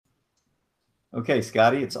Okay,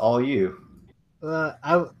 Scotty, it's all you.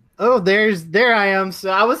 I oh there I am. So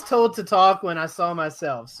I was told to talk when I saw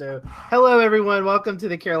myself. So hello everyone, welcome to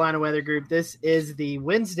the Carolina Weather Group. This is the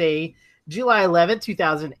Wednesday, July 11th,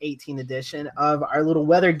 2018 edition of our little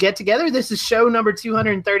weather get together. This is show number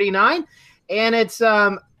 239, and it's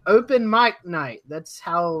open mic night. That's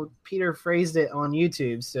how Peter phrased it on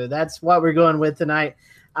YouTube. So that's what we're going with tonight.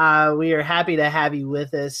 We are happy to have you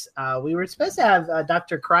with us. We were supposed to have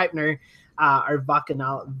Dr. Kreipner, our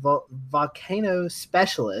volcano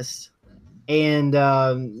specialist,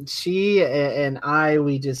 and she and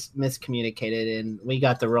we just miscommunicated and we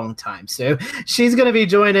got the wrong time. So she's going to be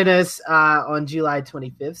joining us on July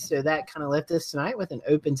 25th. So that kind of left us tonight with an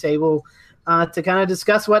open table to kind of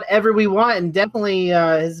discuss whatever we want. And definitely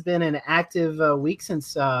has been an active week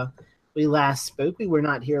since we last spoke. We were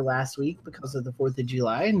not here last week because of the 4th of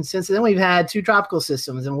July. And since then, we've had two tropical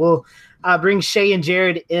systems, and we'll bring Shay and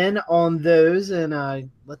Jared in on those and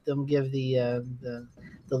let them give the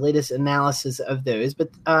latest analysis of those. But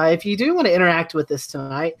if you do want to interact with us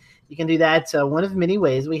tonight, you can do that one of many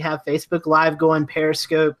ways. We have Facebook Live going,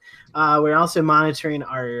 Periscope. We're also monitoring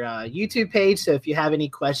our YouTube page. So if you have any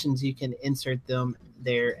questions, you can insert them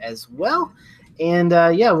there as well. And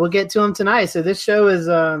we'll get to them tonight. So this show is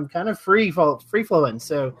kind of free flowing.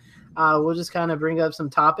 So we'll just kind of bring up some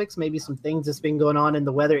topics, maybe some things that's been going on in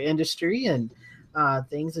the weather industry and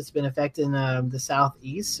things that's been affecting the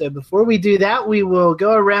Southeast. So before we do that, we will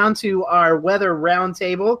go around to our weather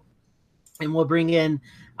roundtable, and we'll bring in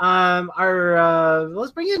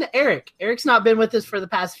let's bring in Eric. Eric's not been with us for the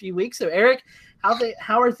past few weeks. So Eric,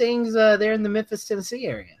 how are things there in the Memphis, Tennessee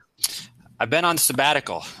area? I've been on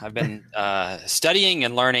sabbatical. I've been studying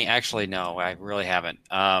and learning. Actually, no, I really haven't.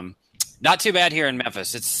 Not too bad here in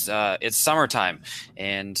Memphis. It's summertime,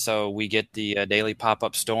 and so we get the daily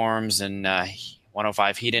pop-up storms and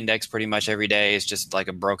 105 heat index pretty much every day. Is just like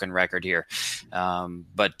a broken record here.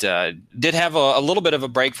 But did have a little bit of a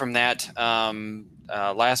break from that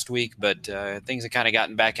last week, but things have kind of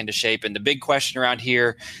gotten back into shape. And the big question around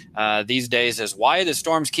here these days is why the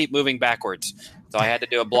storms keep moving backwards. So I had to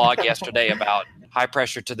do a blog yesterday about high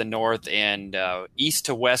pressure to the north and east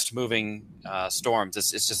to west moving storms.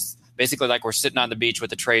 It's just basically like we're sitting on the beach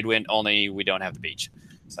with a trade wind, only we don't have the beach.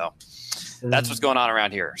 So that's what's going on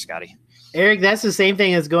around here, Scotty. Eric, that's the same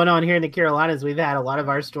thing that's going on here in the Carolinas. We've had a lot of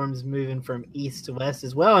our storms moving from east to west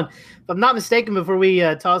as well. And if I'm not mistaken, before we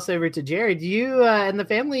toss over to Jared, you and the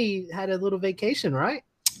family had a little vacation, right?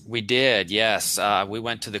 We did, yes. We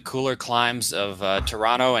went to the cooler climes of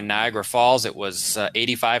Toronto and Niagara Falls. It was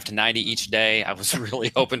 85 to 90 each day. I was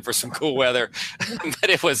really hoping for some cool weather, but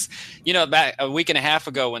it was, back a week and a half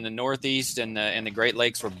ago when the Northeast and the Great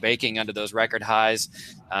Lakes were baking under those record highs.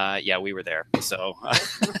 We were there, so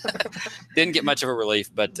didn't get much of a relief,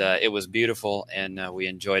 but it was beautiful and we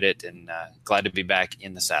enjoyed it. And glad to be back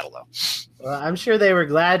in the saddle, though. Well, I'm sure they were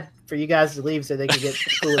glad for you guys to leave so they could get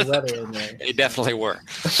cooler weather in there. They definitely were.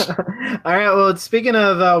 All right. Well, speaking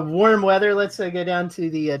of warm weather, let's go down to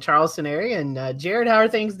the Charleston area. And Jared, how are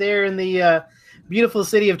things there in the beautiful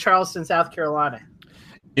city of Charleston, South Carolina?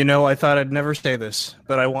 I thought I'd never say this,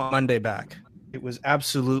 but I want Monday back. It was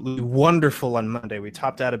absolutely wonderful on Monday. We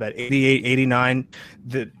topped out about 88, 89.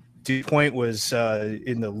 The dew point was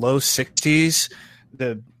in the low 60s.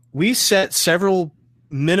 We set several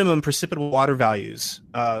minimum precipitable water values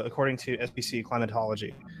according to SPC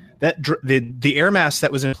climatology. That the air mass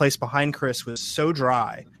that was in place behind Chris was so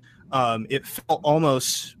dry, it felt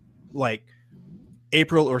almost like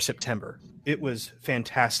April or September. It was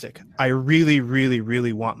fantastic. I really, really,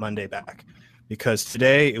 really want Monday back because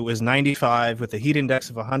today it was 95 with a heat index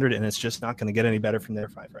of 100, and it's just not going to get any better from there,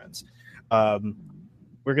 my friends.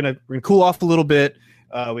 We're gonna cool off a little bit.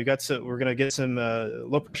 We're gonna get some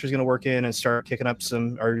low pressure is gonna work in and start kicking up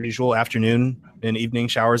our usual afternoon and evening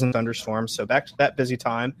showers and thunderstorms. So back to that busy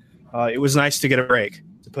time. It was nice to get a break,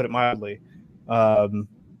 to put it mildly. But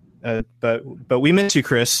we miss you,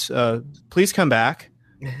 Chris. Please come back.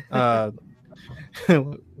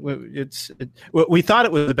 We thought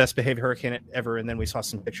it was the best behaved hurricane ever, and then we saw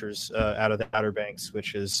some pictures out of the Outer Banks,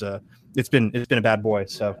 which is it's been a bad boy.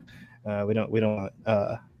 So we don't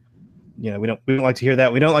like to hear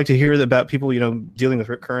that. We don't like to hear about people dealing with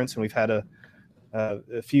rip currents, and we've had a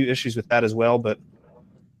few issues with that as well. But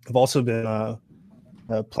I've also been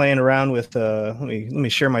playing around with. Let me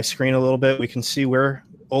share my screen a little bit. We can see where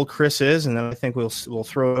old Chris is, and then I think we'll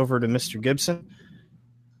throw it over to Mr. Gibson.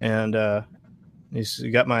 And he's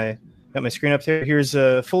got my screen up there. Here's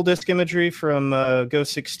a full disk imagery from Go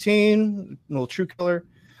 16, little true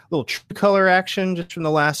color action just from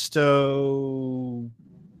the last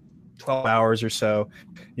 12 hours or so,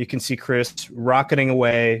 you can see Chris rocketing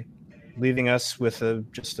away, leaving us with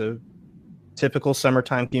just a typical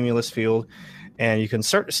summertime cumulus field. And you can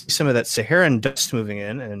start to see some of that Saharan dust moving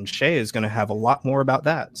in, and Shay is going to have a lot more about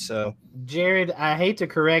that. So, Jared, I hate to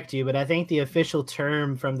correct you, but I think the official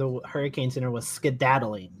term from the Hurricane Center was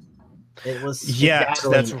skedaddling. It was yes,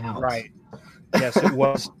 that's out. right. Yes, it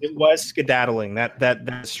was. It was skedaddling.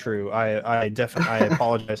 That's true. I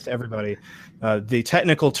apologize to everybody. The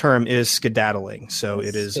technical term is skedaddling. So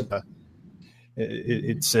it is.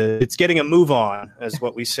 It's getting a move on, as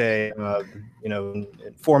what we say, in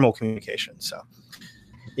formal communication. So,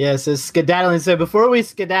 yeah, so skedaddling. So before we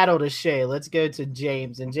skedaddle to Shay, let's go to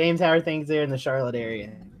James. And James, how are things there in the Charlotte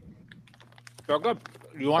area? So good.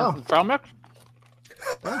 You want some trail mix?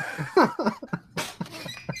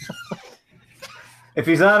 If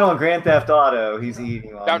he's not on Grand Theft Auto, he's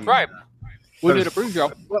eating on. That's right. We did a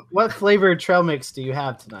pre-show. What flavored trail mix do you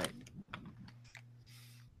have tonight?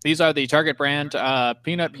 These are the Target brand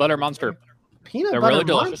peanut butter monster. Peanut They're butter really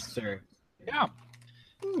delicious. monster. Yeah.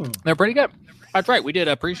 They're pretty good. That's right. We did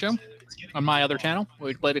a pre-show on my other channel.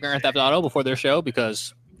 We played a Grand Theft Auto before their show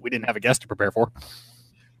because we didn't have a guest to prepare for.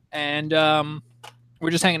 And we're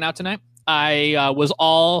just hanging out tonight. I was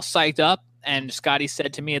all psyched up, and Scotty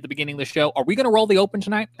said to me at the beginning of the show, "Are we going to roll the open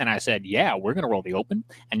tonight?" And I said, "Yeah, we're going to roll the open,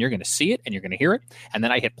 and you're going to see it, and you're going to hear it." And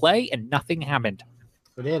then I hit play, and nothing happened.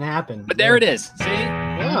 It didn't happen. But there it is. See?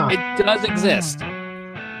 Yeah. It does exist.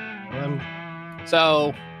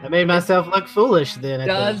 So I made myself look foolish then. It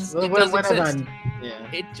does exist.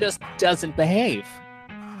 It just doesn't behave.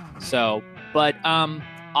 So, but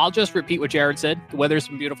I'll just repeat what Jared said. The weather's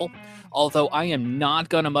been beautiful. Although I am not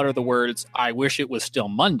going to mutter the words, "I wish it was still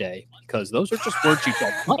Monday," because those are just words you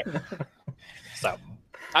don't mutter. So,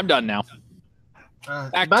 I'm done now.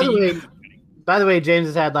 By the way, James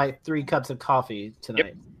has had like 3 cups of coffee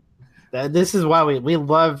tonight. Yep. This is why we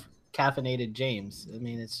love caffeinated James. I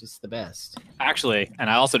mean, it's just the best. Actually, and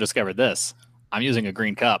I also discovered this. I'm using a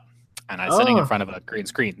green cup, and I'm sitting in front of a green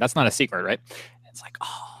screen. That's not a secret, right? It's like,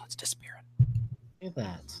 it's disappearing. Look at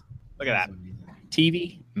that. Look at that.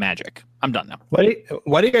 TV magic. I'm done now.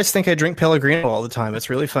 Why do you guys think I drink Pellegrino all the time? It's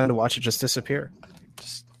really fun to watch it just disappear.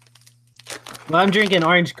 Well, I'm drinking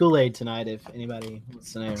orange Kool-Aid tonight, if anybody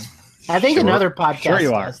wants to know. I think another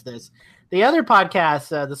podcast does this. The other podcast,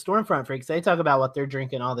 the Stormfront Freaks, they talk about what they're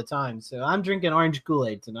drinking all the time. So I'm drinking orange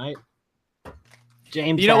Kool-Aid tonight.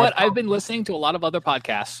 James, you know what? I've been listening to a lot of other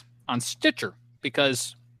podcasts on Stitcher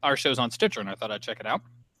because our show's on Stitcher, and I thought I'd check it out.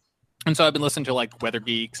 And so I've been listening to like Weather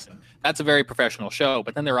Geeks. That's a very professional show.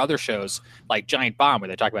 But then there are other shows like Giant Bomb where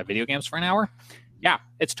they talk about video games for an hour. Yeah,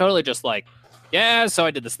 it's totally just like, yeah, so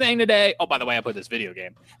I did this thing today. Oh, by the way, I played this video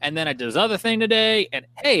game. And then I did this other thing today. And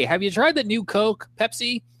hey, have you tried the new Coke,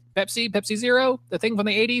 Pepsi Zero, the thing from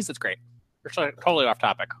the 80s? It's great. We're totally off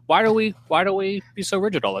topic. Why do we be so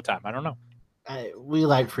rigid all the time? I don't know. We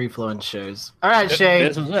like free-flowing shows. All right, Shay.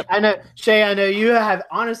 I know you have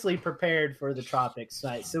honestly prepared for the tropics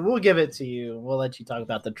tonight, so we'll give it to you. We'll let you talk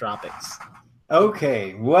about the tropics.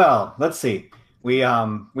 Okay, well, let's see. We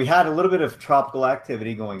had a little bit of tropical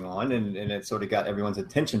activity going on, and it sort of got everyone's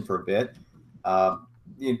attention for a bit.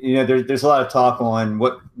 There's a lot of talk on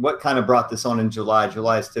what kind of brought this on in July.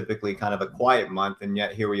 July is typically kind of a quiet month, and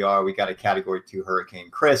yet here we are. We got a Category 2 Hurricane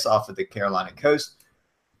Chris off of the Carolina coast.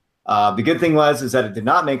 The good thing is that it did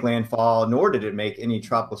not make landfall, nor did it make any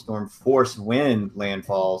tropical storm force wind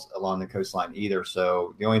landfalls along the coastline either.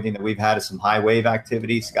 So the only thing that we've had is some high wave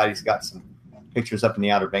activity. Scotty's got some pictures up in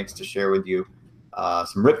the Outer Banks to share with you.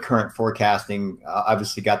 Some rip current forecasting.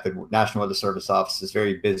 Obviously got the National Weather Service office is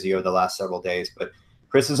very busy over the last several days, but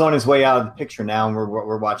Chris is on his way out of the picture now, and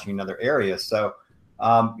we're watching another area. So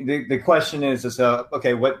the question is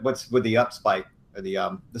okay, what's with the up spike or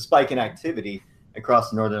the spike in activity across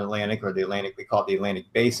the northern Atlantic, or the Atlantic, we call it the Atlantic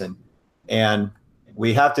Basin. And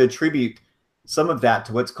we have to attribute some of that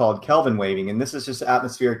to what's called Kelvin waving. And this is just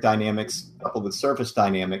atmospheric dynamics coupled with surface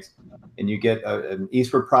dynamics. And you get an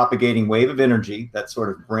eastward propagating wave of energy that sort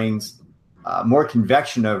of brings more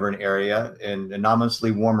convection over an area and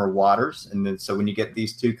anomalously warmer waters. And then so when you get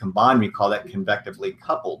these two combined, we call that convectively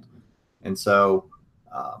coupled. And so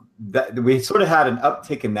that we sort of had an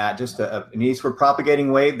uptick in that, just an eastward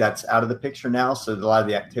propagating wave that's out of the picture now. So a lot of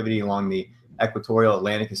the activity along the equatorial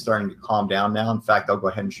Atlantic is starting to calm down now. In fact, I'll go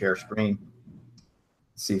ahead and share screen,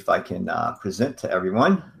 see if I can present to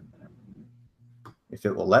everyone, if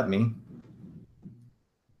it will let me.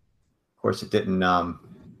 Of course, it didn't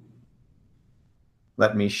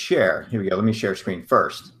let me share. Here we go. Let me share screen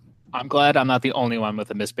first. I'm glad I'm not the only one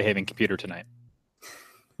with a misbehaving computer tonight.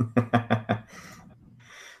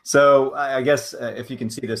 So I guess if you can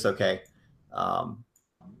see this, okay.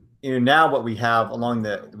 Now what we have along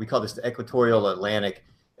we call this the equatorial Atlantic,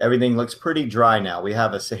 everything looks pretty dry now. We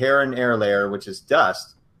have a Saharan air layer, which is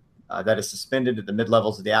dust that is suspended at the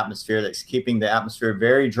mid-levels of the atmosphere that's keeping the atmosphere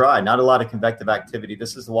very dry, not a lot of convective activity.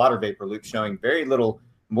 This is the water vapor loop showing very little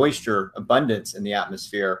moisture abundance in the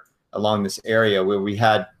atmosphere along this area where we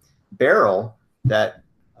had Beryl that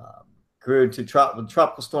grew to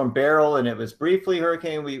tropical storm Beryl, and it was briefly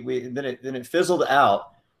hurricane. Then it fizzled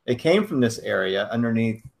out. It came from this area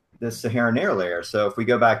underneath the Saharan air layer. So if we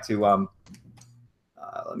go back to,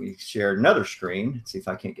 let me share another screen, see if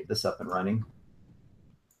I can't get this up and running.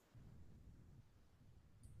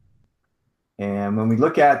 And when we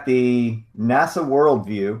look at the NASA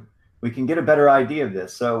worldview, we can get a better idea of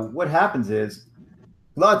this. So what happens is,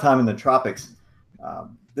 a lot of time in the tropics,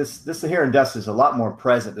 this Saharan dust is a lot more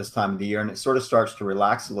present this time of the year, and it sort of starts to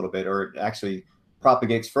relax a little bit, or it actually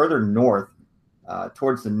propagates further north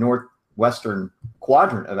towards the northwestern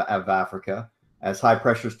quadrant of Africa as high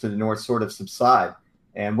pressures to the north sort of subside.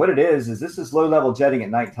 And what it is this is low-level jetting at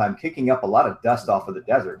nighttime, kicking up a lot of dust off of the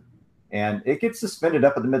desert. And it gets suspended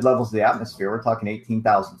up at the mid-levels of the atmosphere. We're talking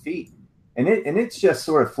 18,000 feet. And it's just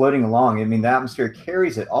sort of floating along. I mean, the atmosphere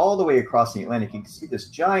carries it all the way across the Atlantic. You can see this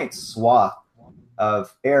giant swath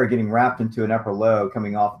of air getting wrapped into an upper low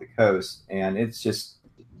coming off the coast. And it's just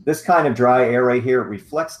this kind of dry air right here. It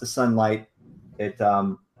reflects the sunlight. It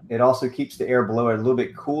also keeps the air below it a little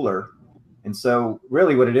bit cooler. And so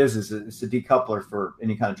really what it is it's a decoupler for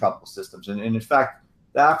any kind of tropical systems. And in fact,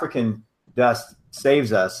 the African dust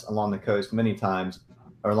saves us along the coast many times,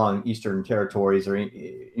 or along eastern territories or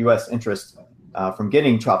U.S. interest from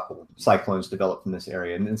getting tropical cyclones developed in this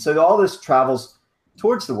area. And so all this travels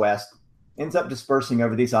towards the west, ends up dispersing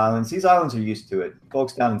over these islands. These islands are used to it.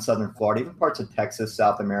 Folks down in southern Florida, even parts of Texas,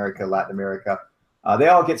 South America, Latin America, they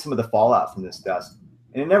all get some of the fallout from this dust.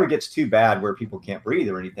 And it never gets too bad where people can't breathe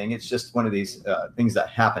or anything. It's just one of these things that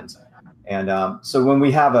happens. And so when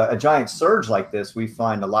we have a giant surge like this, we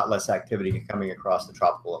find a lot less activity coming across the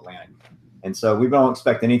tropical Atlantic. And so we don't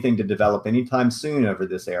expect anything to develop anytime soon over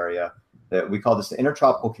this area. That we call this the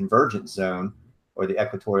intertropical convergence zone, or the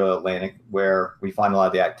equatorial Atlantic, where we find a lot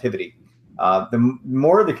of the activity. The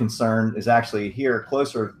more of the concern is actually here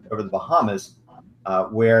closer over the Bahamas,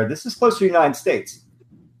 where this is closer to the United States.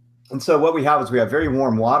 And so what we have is we have very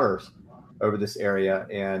warm waters over this area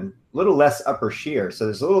and a little less upper shear. So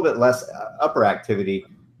there's a little bit less upper activity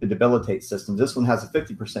to debilitate systems. This one has a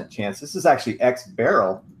 50% chance. This is actually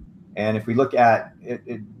Beryl. And if we look at it,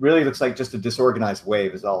 it really looks like just a disorganized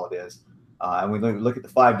wave is all it is. And we look at the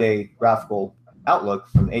 5-day graphical outlook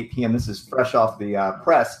from 8 p.m. This is fresh off the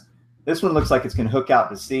press. This one looks like it's going to hook out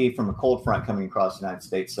to sea from a cold front coming across the United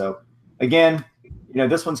States. So again,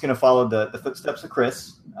 this one's going to follow the footsteps of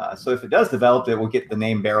Chris. So if it does develop, it will get the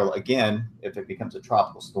name Beryl again if it becomes a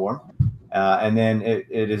tropical storm. And then it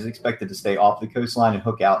is expected to stay off the coastline and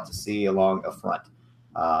hook out to sea along a front.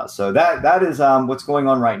 So that is what's going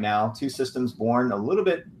on right now. Two systems born a little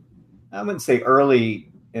bit, I wouldn't say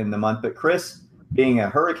early in the month, but Chris, being a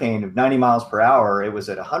hurricane of 90 miles per hour, it was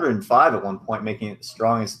at 105 at one point, making it the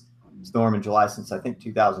strongest storm in July since I think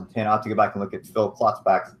 2010. I'll have to go back and look at Phil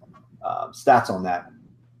Klotzbach's stats on that.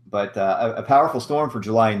 But a powerful storm for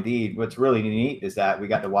July indeed. What's really neat is that we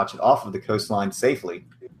got to watch it off of the coastline safely.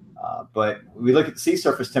 But we look at the sea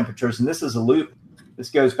surface temperatures, and this is a loop. This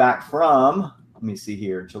goes back from, let me see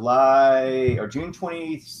here, June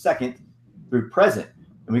 22nd through present.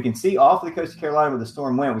 And we can see off the coast of Carolina where the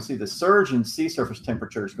storm went, we see the surge in sea surface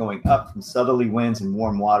temperatures going up from southerly winds and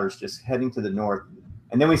warm waters just heading to the north.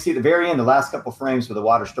 And then we see at the very end, the last couple frames where the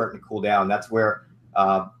water's starting to cool down. That's where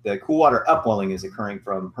the cool water upwelling is occurring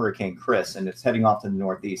from Hurricane Chris, and it's heading off to the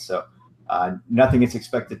northeast. So nothing is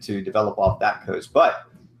expected to develop off that coast. But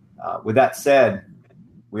with that said,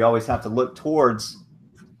 we always have to look towards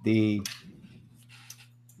the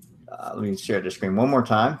let me share the screen one more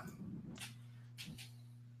time.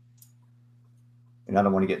 And I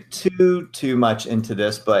don't want to get too much into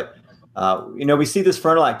this, but we see this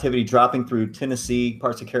frontal activity dropping through Tennessee,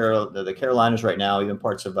 parts of the Carolinas right now, even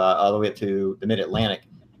parts of all the way up to the Mid-Atlantic.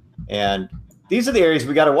 And these are the areas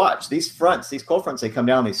we got to watch. These fronts, these cold fronts, they come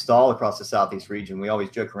down, they stall across the southeast region. We always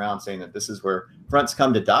joke around saying that this is where fronts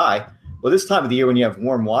come to die. Well, this time of the year when you have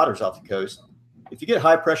warm waters off the coast, if you get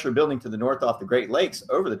high pressure building to the north off the Great Lakes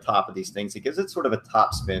over the top of these things, it gives it sort of a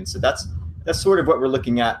top spin. So that's sort of what we're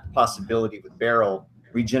looking at, possibility with Beryl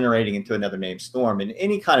regenerating into another named storm. And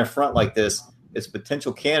any kind of front like this is a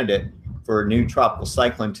potential candidate for a new tropical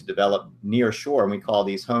cyclone to develop near shore. And we call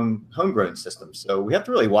these homegrown systems. So we have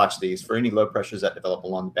to really watch these for any low pressures that develop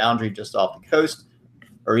along the boundary just off the coast.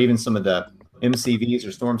 or even some of the MCVs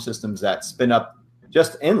or storm systems that spin up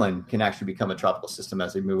just inland can actually become a tropical system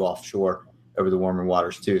as they move offshore over the warmer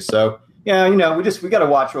waters too. So yeah, we got to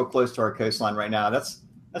watch real close to our coastline right now. That's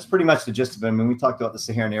pretty much the gist of it. I mean, we talked about the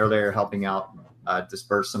Saharan air layer helping out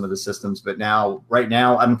disperse some of the systems, but right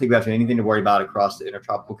now, I don't think we have anything to worry about across the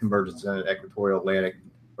intertropical convergence zone, equatorial Atlantic.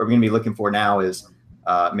 What we're going to be looking for now is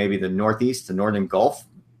maybe the northeast, the northern Gulf,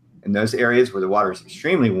 in those areas where the water is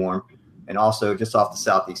extremely warm, and also just off the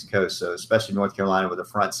southeast coast. So especially North Carolina, where the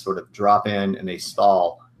fronts sort of drop in and they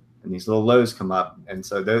stall, and these little lows come up. And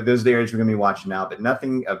so those are the areas we're going to be watching now, but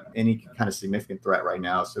nothing of any kind of significant threat right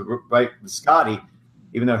now. So right with Scotty,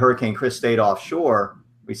 even though Hurricane Chris stayed offshore,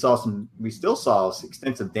 we still saw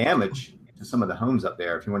extensive damage to some of the homes up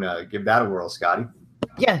there. If you want to give that a whirl, Scotty.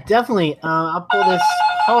 Yeah, definitely. I'll pull this.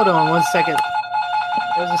 Hold on 1 second.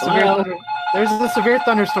 There's a severe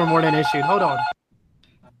thunderstorm warning issued. Hold on.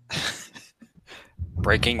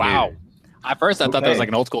 Breaking Wow. news. At first, I thought that was like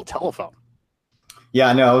an old school telephone. Yeah,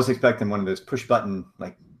 I know. I was expecting one of those push button,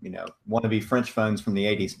 wannabe French phones from the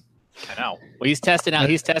 80s. I know. Well, he's testing out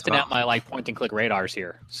my point and click radars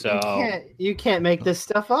here. So You can't make this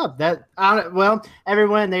stuff up.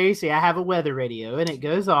 Everyone there, you see, I have a weather radio, and it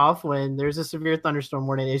goes off when there's a severe thunderstorm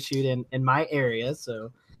warning issued in my area.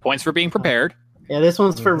 So points for being prepared. Yeah, this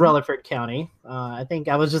one's for Rutherford County. I think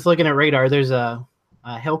I was just looking at radar. There's a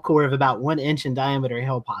hail core of about 1 inch in diameter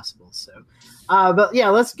hail possible. So, but yeah,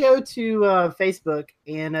 let's go to Facebook.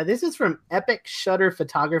 And this is from Epic Shutter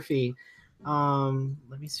Photography.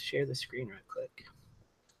 Let me share the screen right quick.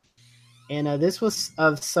 And this was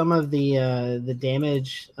of some of the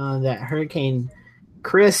damage that Hurricane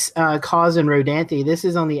Chris caused in Rodanthe. This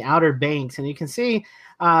is on the Outer Banks. And you can see,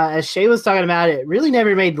 as Shay was talking about, it really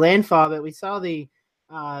never made landfall, but we saw the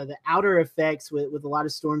outer effects with a lot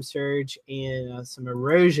of storm surge and some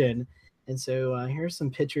erosion. And so here's some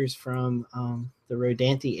pictures from the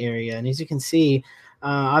Rodanthe area. And as you can see,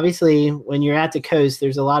 obviously, when you're at the coast,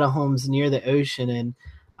 there's a lot of homes near the ocean. And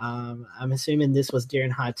I'm assuming this was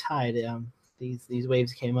during high tide. These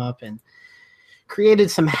waves came up and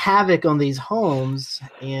created some havoc on these homes.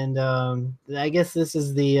 And I guess this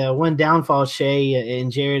is the one downfall, Shay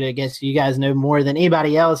and Jared, I guess you guys know more than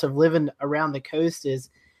anybody else of living around the coast, is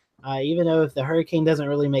even though if the hurricane doesn't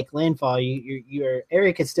really make landfall, your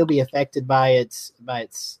area could still be affected by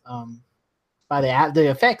the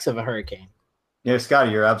effects of a hurricane. Yeah,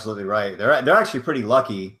 Scotty, you're absolutely right. They're actually pretty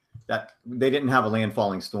lucky that they didn't have a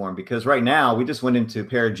landfalling storm, because right now we just went into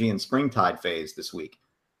perigean spring tide phase this week,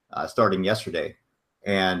 starting yesterday.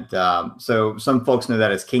 And so some folks know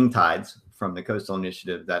that as king tides from the coastal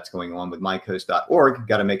initiative that's going on with mycoast.org.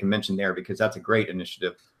 Got to make a mention there because that's a great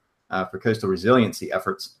initiative for coastal resiliency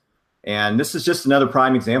efforts. And this is just another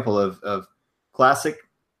prime example of classic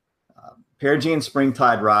perigean spring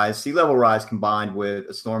tide rise, sea level rise combined with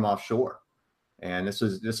a storm offshore. And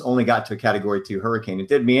this only got to a Category 2 hurricane. It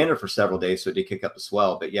did meander for several days, so it did kick up the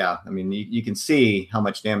swell. But yeah, I mean, you can see how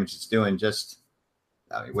much damage it's doing just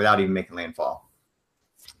without even making landfall.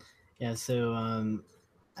 Yeah, so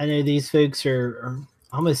I know these folks are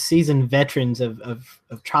almost seasoned veterans of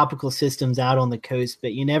tropical systems out on the coast,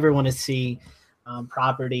 but you never want to see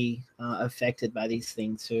property affected by these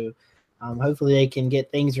things. So hopefully they can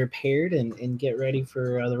get things repaired and get ready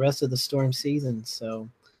for the rest of the storm season. So.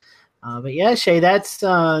 But yeah, Shay, that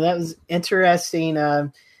was interesting.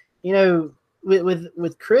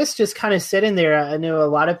 With Chris just kind of sitting there, I know a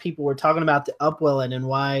lot of people were talking about the upwelling and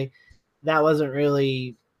why that wasn't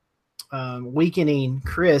really weakening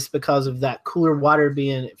Chris because of that cooler water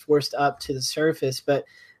being forced up to the surface. But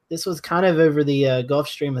this was kind of over the Gulf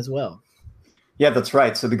Stream as well. Yeah, that's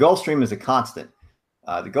right. So the Gulf Stream is a constant.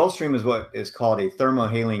 The Gulf Stream is what is called a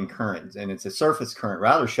thermohaline current, and it's a surface current,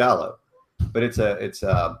 rather shallow, but it's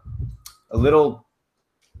a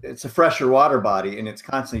fresher water body, and it's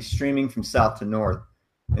constantly streaming from south to north.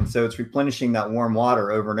 And so it's replenishing that warm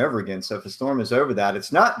water over and over again. So if a storm is over that,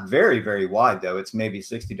 it's not very, very wide, though. It's maybe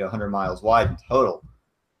 60 to 100 miles wide in total.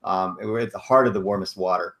 We're at the heart of the warmest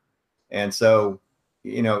water. And so,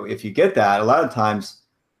 if you get that, a lot of times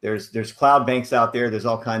there's cloud banks out there. There's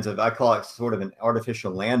all kinds of, I call it sort of an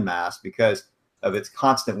artificial landmass because of its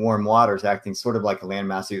constant warm waters acting sort of like a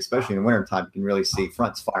landmass, especially in the wintertime. You can really see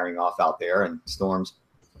fronts firing off out there and storms.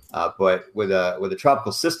 But with a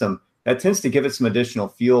tropical system, that tends to give it some additional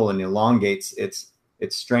fuel and elongates its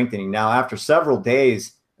strengthening. Now, after several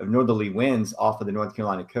days of northerly winds off of the North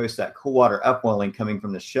Carolina coast, that cool water upwelling coming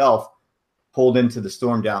from the shelf pulled into the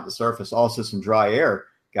storm down at the surface. Also, some dry air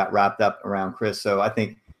got wrapped up around Chris. So I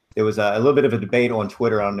think there was a little bit of a debate on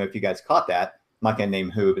Twitter. I don't know if you guys caught that. I'm not going to name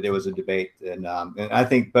who, but there was a debate. And I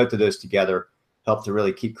think both of those together helped to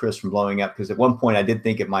really keep Chris from blowing up. Because at one point I did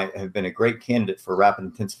think it might have been a great candidate for rapid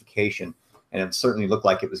intensification, and it certainly looked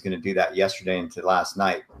like it was going to do that yesterday into last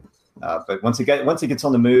night. But once it gets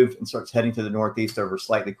on the move and starts heading to the northeast over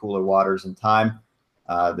slightly cooler waters in time,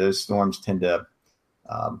 those storms tend to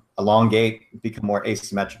elongate, become more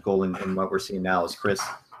asymmetrical, and what we're seeing now is Chris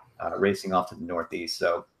racing off to the northeast.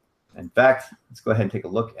 So, in fact, let's go ahead and take a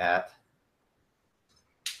look at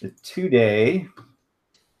the 2-day,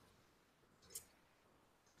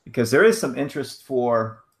 because there is some interest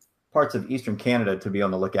for parts of eastern Canada to be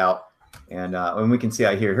on the lookout. And when we can see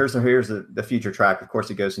out here, here's the future track. Of course,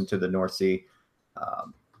 it goes into the North Sea.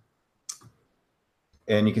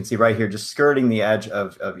 And you can see right here, just skirting the edge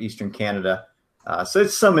of eastern Canada. So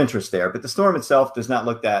it's some interest there. But the storm itself does not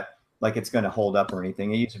look like it's going to hold up or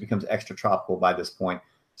anything. It usually becomes extra tropical by this point.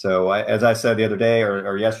 So as I said the other day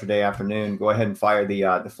or yesterday afternoon, go ahead and fire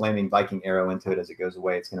the flaming Viking arrow into it as it goes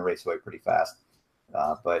away. It's going to race away pretty fast.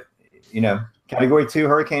 But, Category 2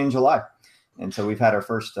 hurricane in July. And so we've had our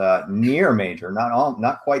first near major,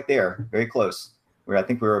 not quite there, very close. I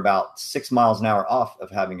think we were about 6 miles an hour off of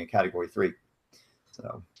having a Category 3.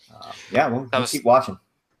 So, we'll keep watching.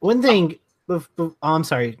 One thing, I'm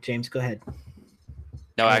sorry, James, go ahead.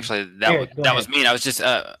 No, actually, that was me. I was just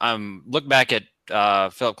look back at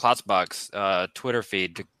Philip Klotzbach's Twitter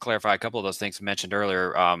feed to clarify a couple of those things mentioned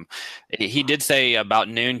earlier. He did say about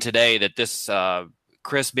noon today that this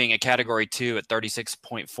Chris being a Category 2 at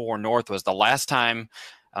 36.4 north was the last time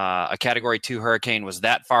a Category 2 hurricane was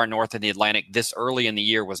that far north in the Atlantic this early in the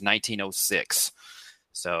year was 1906.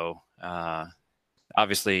 So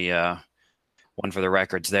obviously one for the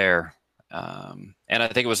records there. And I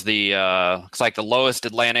think it was looks like the lowest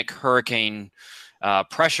Atlantic hurricane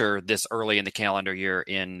pressure this early in the calendar year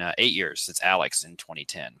in 8 years. It's Alex in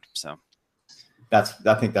 2010. So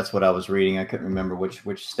I think that's what I was reading. I couldn't remember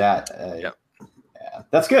which stat. Yep. Yeah,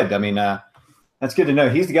 that's good. I mean, that's good to know.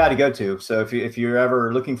 He's the guy to go to. So if you're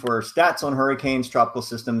ever looking for stats on hurricanes, tropical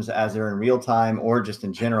systems as they're in real time, or just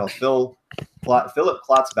in general, Philip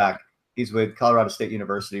Klotzbach, he's with Colorado State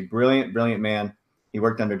University. Brilliant man. He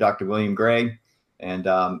worked under Dr. William Gray, and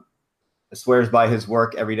swears by his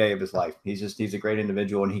work every day of his life. He's a great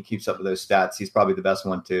individual, and he keeps up with those stats. He's probably the best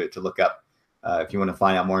one to look up if you want to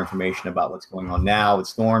find out more information about what's going on now with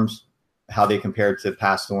storms, how they compare to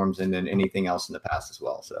past storms, and then anything else in the past as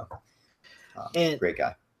well. So, great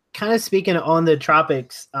guy. Kind of speaking on the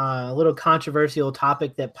tropics, a little controversial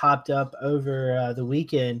topic that popped up over the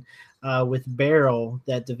weekend with Beryl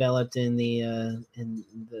that developed in the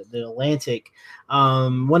Atlantic.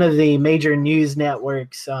 One of the major news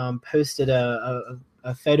networks posted a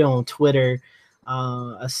photo on Twitter,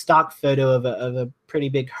 a stock photo of a pretty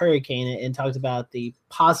big hurricane, and talked about the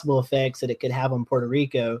possible effects that it could have on Puerto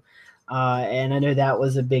Rico. And I know that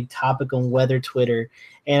was a big topic on Weather Twitter.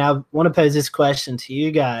 And I want to pose this question to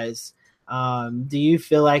you guys. Do you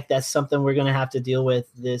feel like that's something we're going to have to deal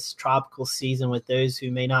with this tropical season with those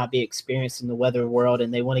who may not be experienced in the weather world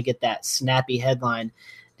and they want to get that snappy headline?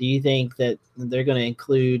 Do you think that they're going to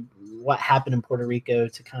include what happened in Puerto Rico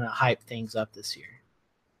to kind of hype things up this year?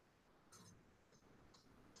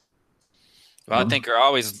 Well, I think you're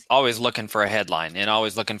always looking for a headline and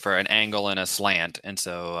always looking for an angle and a slant. And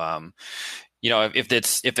so, if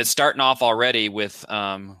it's starting off already with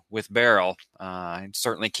Beryl, I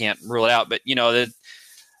certainly can't rule it out. But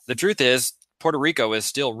the truth is Puerto Rico is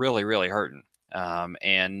still really, really hurting.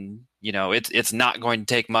 And it's not going to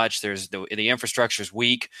take much. There's the infrastructure is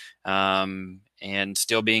weak, and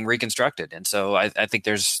still being reconstructed. And so I think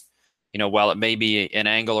there's, while it may be an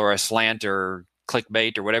angle or a slant or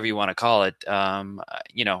clickbait or whatever you want to call it,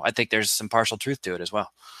 I think there's some partial truth to it as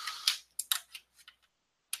well.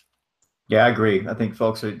 Yeah, I agree. I think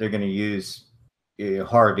folks they're going to use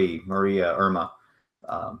Harvey, Maria, Irma,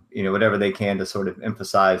 whatever they can to sort of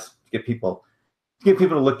emphasize, get people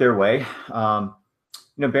to look their way.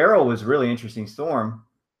 Beryl was a really interesting storm,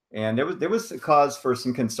 and there was a cause for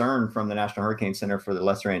some concern from the National Hurricane Center for the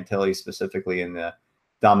Lesser Antilles, specifically in the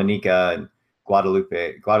Dominica and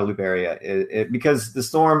Guadalupe area, because the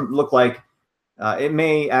storm looked like it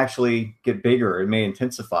may actually get bigger. It may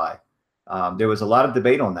intensify. There was a lot of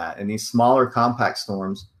debate on that. And these smaller compact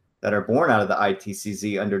storms that are born out of the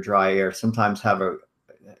ITCZ under dry air sometimes have a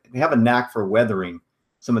knack for weathering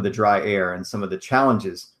some of the dry air and some of the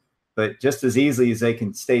challenges. But just as easily as they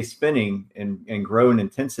can stay spinning and grow in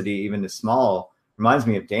intensity, even as small, reminds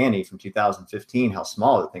me of Danny from 2015, how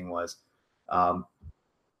small the thing was. As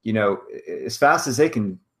fast as they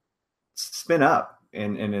can spin up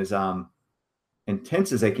and as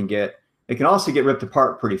intense as they can get, they can also get ripped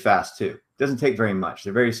apart pretty fast too. It doesn't take very much.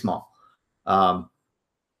 They're very small.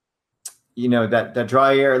 that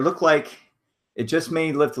dry air, it looked like it just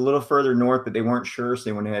may lift a little further north, but they weren't sure. So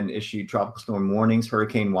they went ahead and issued tropical storm warnings,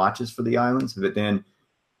 hurricane watches for the islands. But then,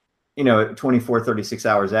 24, 36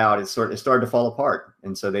 hours out, it started to fall apart.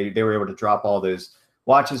 And so they were able to drop all those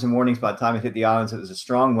watches and warnings. By the time it hit the islands, it was a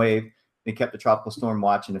strong wave. They kept the tropical storm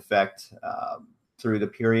watch in effect through the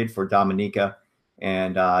period for Dominica.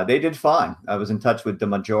 And they did fine. I was in touch with the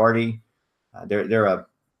majority. They're a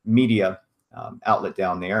media outlet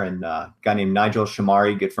down there, and a guy named Nigel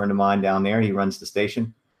Shamari, good friend of mine down there. He runs the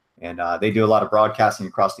station, and they do a lot of broadcasting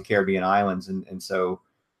across the Caribbean islands. And so,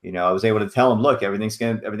 I was able to tell them, look, everything's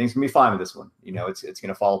gonna be fine with this one. It's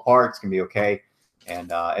gonna fall apart. It's gonna be okay. And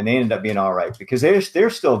they ended up being all right because they're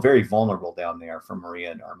still very vulnerable down there from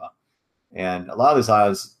Maria and Irma, and a lot of those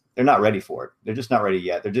islands, they're not ready for it. They're just not ready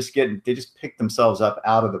yet. They just picked themselves up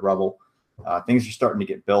out of the rubble. Things are starting to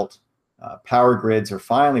get built. Power grids are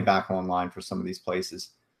finally back online for some of these places.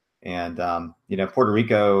 And, Puerto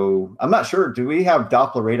Rico, I'm not sure. Do we have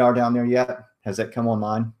Doppler radar down there yet? Has that come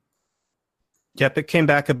online? Yep, it came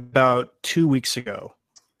back about 2 weeks ago.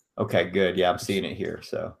 Okay, good. Yeah, I'm seeing it here.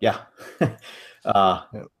 So, yeah.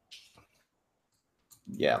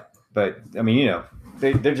 Yeah. But, I mean,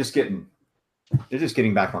 they're just getting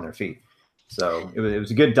back on their feet. So it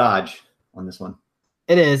was a good dodge on this one.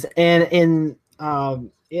 It is. And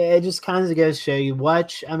it just kind of goes to show you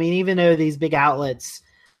even though these big outlets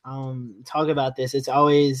talk about this, it's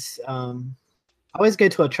always go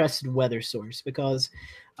to a trusted weather source, because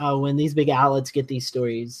when these big outlets get these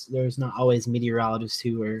stories, there's not always meteorologists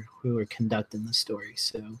who are conducting the story.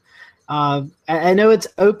 So I know it's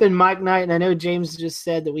open mic night, and I know James just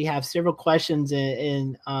said that we have several questions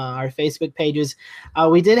in our Facebook pages.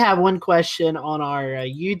 We did have one question on our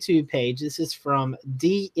YouTube page. This is from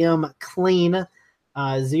DM Clean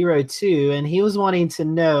 02, and he was wanting to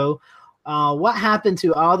know what happened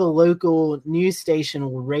to all the local news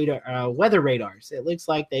station weather radars. It looks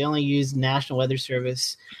like they only use National Weather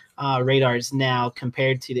Service radars now,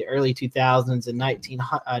 compared to the early 2000s and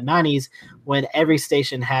 1990s when every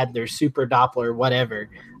station had their super Doppler whatever.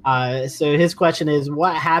 So his question is,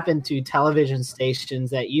 what happened to television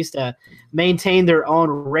stations that used to maintain their own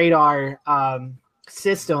radar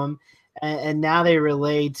system, and now they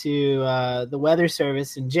relay to the Weather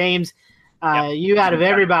Service? And James, you out of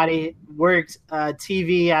everybody worked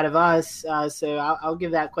TV out of us, so I'll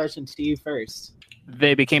give that question to you first.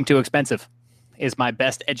 They became too expensive, is my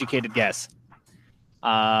best educated guess.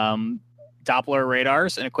 Doppler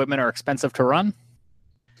radars and equipment are expensive to run.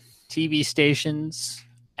 TV stations,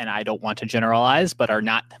 and I don't want to generalize, but are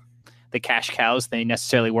not the cash cows they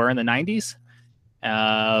necessarily were in the 90s.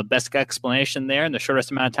 Best explanation there in the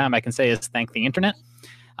shortest amount of time I can say is thank the internet.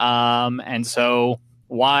 And so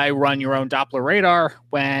why run your own Doppler radar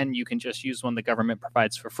when you can just use one the government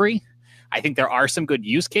provides for free? I think there are some good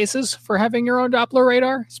use cases for having your own Doppler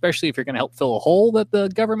radar, especially if you're going to help fill a hole that the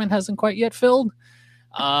government hasn't quite yet filled.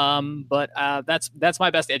 But that's my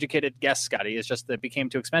best educated guess, Scotty, is just that it became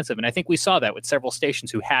too expensive. And I think we saw that with several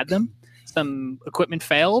stations who had them. Some equipment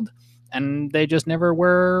failed, and they just never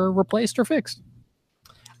were replaced or fixed.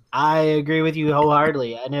 I agree with you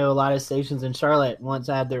wholeheartedly. I know a lot of stations in Charlotte once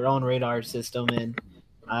had their own radar system, and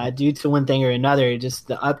due to one thing or another, just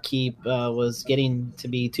the upkeep was getting to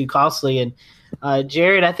be too costly. And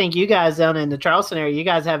Jared, I think you guys down in the Charleston area, you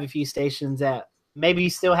guys have a few stations that maybe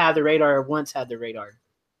still have the radar or once had the radar.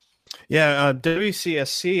 Yeah,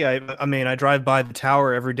 WCSC. I mean, I drive by the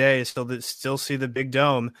tower every day, still see the big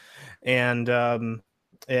dome, but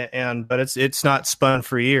it's not spun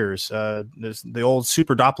for years. There's the old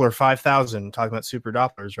Super Doppler 5000. Talking about Super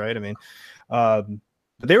Dopplers, right? I mean,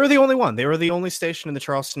 they were the only one. They were the only station in the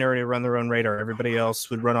Charleston area to run their own radar. Everybody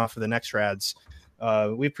else would run off of the NextRads.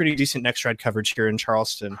 We have pretty decent NextRad coverage here in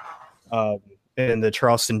Charleston, in the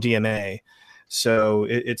Charleston DMA. So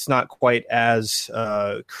it's not quite as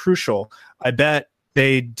crucial. I bet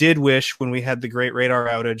they did wish, when we had the great radar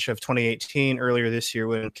outage of 2018 earlier this year,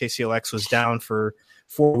 when KCLX was down for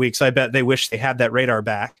 4 weeks, I bet they wish they had that radar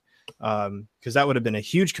back, because that would have been a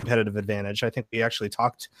huge competitive advantage. I think we actually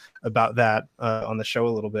talked about that on the show a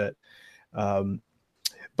little bit.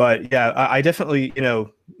 But yeah, I definitely,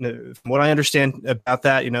 from what I understand about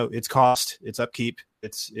that, it's cost, it's upkeep,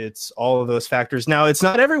 it's all of those factors. Now, it's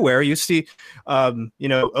not everywhere. You see,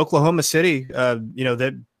 Oklahoma City,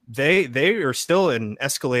 that they are still in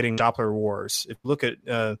escalating Doppler wars. If you look at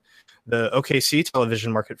the OKC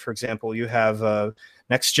television market, for example, you have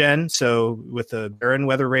Next Gen. So with the Barron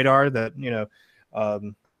weather radar that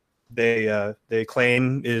they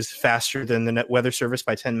claim is faster than the Net Weather Service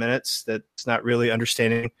by 10 minutes. That's not really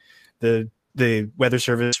understanding the Weather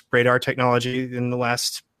Service radar technology in the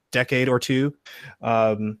last decade or two.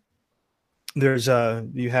 There's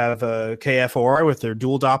you have KFOR with their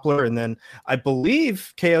dual Doppler, and then I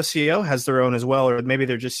believe KOCO has their own as well, or maybe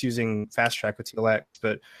they're just using Fast Track with TLX.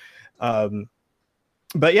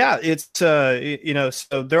 But yeah, it's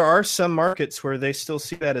so there are some markets where they still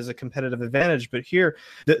see that as a competitive advantage. But here,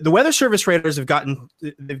 the Weather Service radars have gotten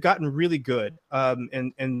really good,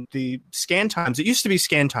 and the scan times. It used to be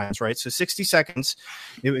scan times, right? So 60 seconds,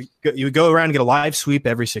 you would go around and get a live sweep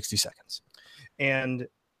every 60 seconds, and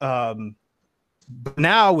but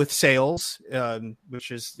now with sales,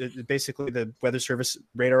 which is basically the Weather Service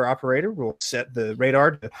radar operator will set the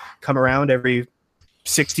radar to come around every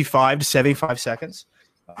 65 to 75 seconds.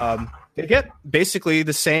 They get basically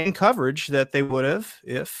the same coverage that they would have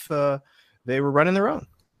if they were running their own.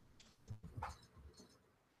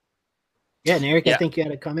 Yeah, and Eric, I think you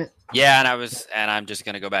had a comment. Yeah, and I'm just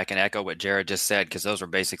going to go back and echo what Jared just said, because those were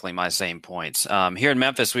basically my same points. Here in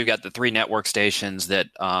Memphis, we've got the 3 network stations that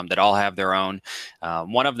all have their own.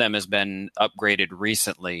 One of them has been upgraded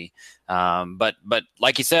recently, but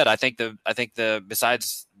like you said, I think the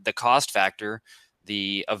besides the cost factor,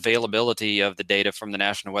 the availability of the data from the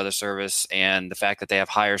National Weather Service and the fact that they have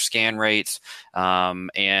higher scan rates,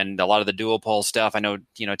 and a lot of the dual pole stuff. I know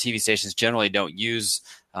TV stations generally don't use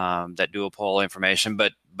that dual pole information,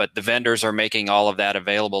 but the vendors are making all of that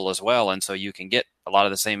available as well, and so you can get a lot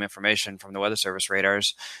of the same information from the Weather Service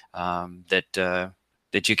radars that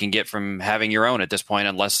you can get from having your own at this point,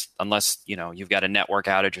 unless you've got a network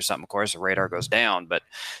outage or something. Of course, the radar goes down, but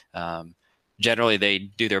generally they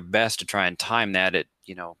do their best to try and time that at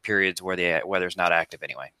periods where the weather's not active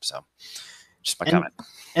anyway. So, just my comment.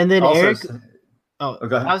 And then Also, Eric.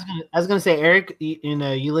 go ahead. I was gonna say, Eric,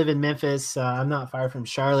 you live in Memphis. I'm not far from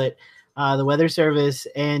Charlotte. The Weather Service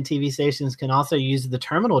and TV stations can also use the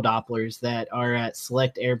terminal Dopplers that are at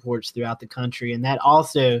select airports throughout the country, and that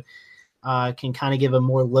also can kind of give a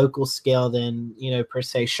more local scale than per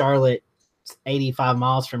se Charlotte, 85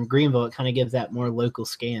 miles from Greenville. It kind of gives that more local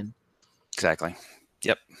scan. Exactly.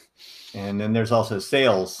 Yep. And then there's also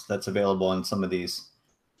sales that's available on some of these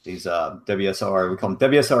WSR. We call them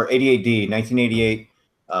WSR 88D 1988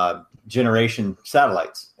 generation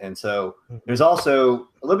satellites. And so there's also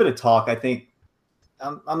a little bit of talk. I think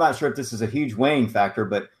I'm not sure if this is a huge weighing factor,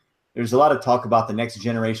 but there's a lot of talk about the next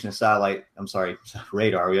generation of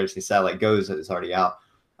radar. We actually satellite GOES is already out.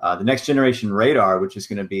 The next generation radar, which is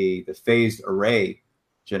going to be the phased array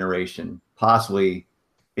generation, possibly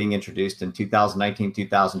being introduced in 2019,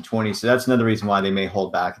 2020. So that's another reason why they may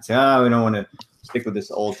hold back and say, we don't want to stick with this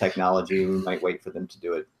old technology. We might wait for them to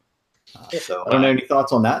do it. So I don't know, any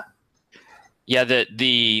thoughts on that? Yeah,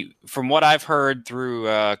 the from what I've heard through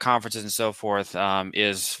conferences and so forth,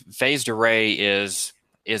 is phased array is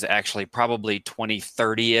actually probably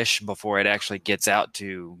 2030-ish before it actually gets out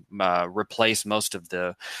to replace most of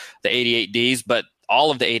the 88Ds. But all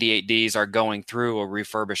of the 88Ds are going through a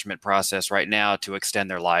refurbishment process right now to extend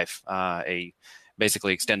their life,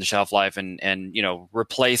 basically extend the shelf life and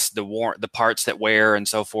replace the parts that wear and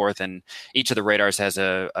so forth. And each of the radars has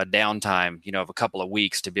a downtime, of a couple of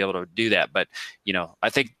weeks to be able to do that. But,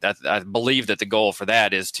 I believe that the goal for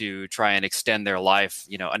that is to try and extend their life,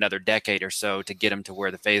 another decade or so to get them to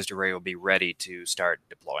where the phased array will be ready to start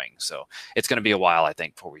deploying. So it's going to be a while, I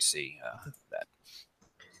think, before we see that.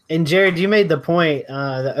 And Jared, you made the point,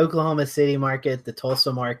 the Oklahoma City market, the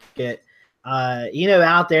Tulsa market,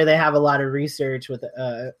 out there, they have a lot of research with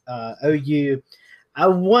OU. I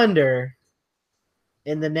wonder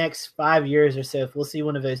in the next 5 years or so if we'll see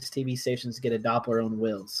one of those TV stations get a Doppler on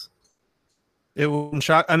wheels. It wouldn't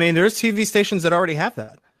shock. I mean, there's TV stations that already have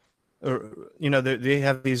that. Or, they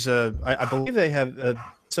have these. I believe they have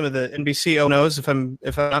some of the NBC O&Os, if I'm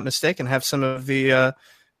not mistaken, have some of the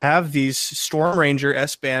have these Storm Ranger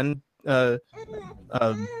S-band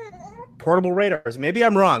portable radars. Maybe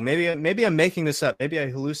I'm wrong. Maybe I'm making this up. Maybe I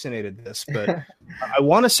hallucinated this, but I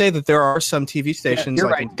want to say that there are some TV stations. You're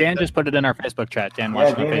right. Dan just put it in our Facebook chat. Dan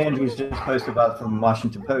Andrews just posted about it from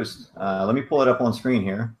Washington Post. Let me pull it up on screen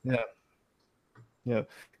here. Yeah.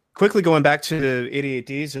 Quickly going back to the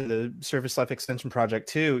 88Ds or the Service Life Extension Project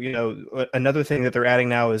too. Another thing that they're adding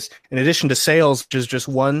now is, in addition to sales, which is just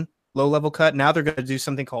one low-level cut, now they're going to do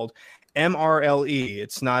something called MRLE.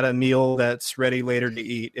 It's not a meal that's ready later to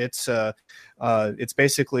eat. It's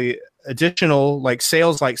basically additional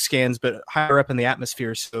sales scans, but higher up in the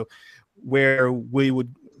atmosphere. So where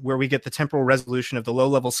we get the temporal resolution of the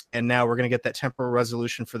low-level scan, now we're going to get that temporal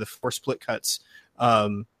resolution for the 4 split cuts.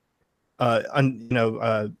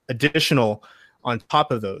 Additional on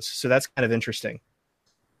top of those. So that's kind of interesting.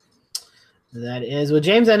 That is. Well,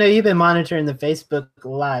 James, I know you've been monitoring the Facebook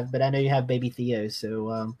Live, but I know you have baby Theo.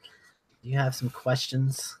 So do you have some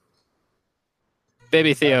questions?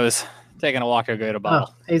 Baby Theo's taking a walk or go to bottle.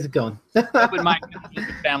 Oh, how's it going? Open mic,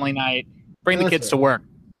 family night. Bring the kids to work.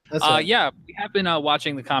 That's right. Yeah, we have been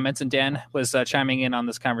watching the comments, and Dan was chiming in on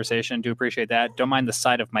this conversation. Do appreciate that. Don't mind the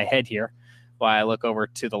side of my head here while I look over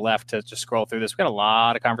to the left to just scroll through this. We got a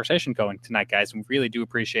lot of conversation going tonight, guys. We really do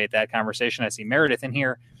appreciate that conversation. I see Meredith in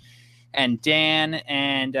here and Dan,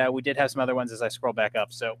 and we did have some other ones as I scroll back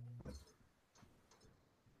up. So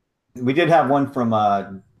we did have one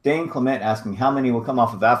from Dane Clement asking how many will come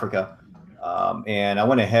off of Africa. And I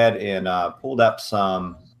went ahead and pulled up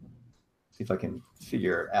some, see if I can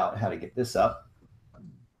figure out how to get this up.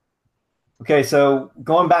 Okay, so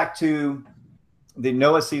going back to the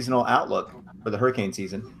NOAA seasonal outlook for the hurricane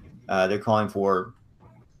season, they're calling for,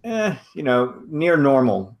 near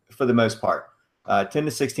normal for the most part. 10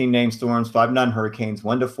 to 16 named storms, 5 to 9 hurricanes,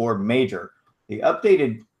 1 to 4 major. The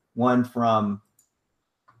updated one from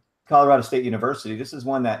Colorado State University, this is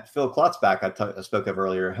one that Phil Klotzbach I spoke of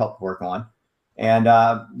earlier helped work on. And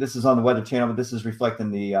this is on the Weather Channel, but this is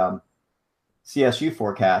reflecting the CSU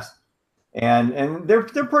forecast. And they're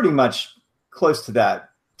pretty much close to that.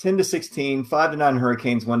 10 to 16, 5 to 9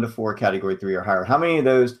 hurricanes, 1 to 4 category 3 or higher. How many of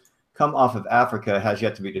those come off of Africa has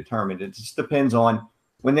yet to be determined. It just depends on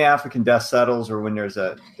when the African dust settles or when there's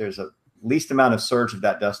a least amount of surge of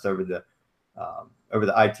that dust over the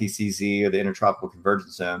ITCZ or the Intertropical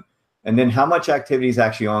Convergence Zone, and then how much activity is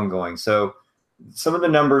actually ongoing. So some of the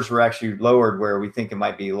numbers were actually lowered where we think it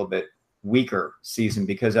might be a little bit weaker season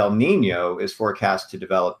because El Nino is forecast to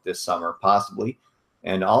develop this summer, possibly.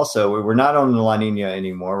 And also, we're not on the La Nina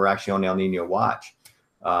anymore. We're actually on El Nino watch.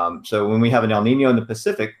 So when we have an El Nino in the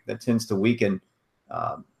Pacific, that tends to weaken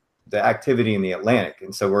the activity in the Atlantic.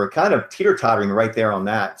 And so we're kind of teeter-tottering right there on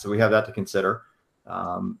that. So we have that to consider.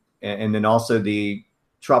 And then also the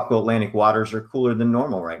tropical Atlantic waters are cooler than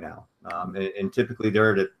normal right now. And typically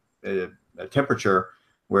they're at a temperature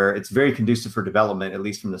where it's very conducive for development, at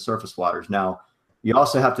least from the surface waters. Now, you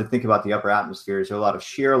also have to think about the upper atmosphere. Is there a lot of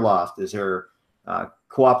shear loft? Is there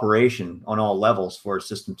cooperation on all levels for a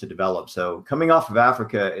system to develop? So coming off of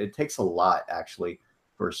Africa, it takes a lot actually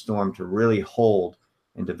for a storm to really hold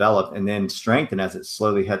and develop and then strengthen as it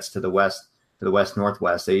slowly heads to the west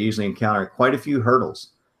northwest. They usually encounter quite a few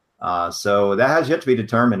hurdles. So that has yet to be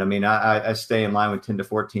determined. I mean, I stay in line with 10 to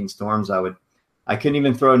 14 storms. I couldn't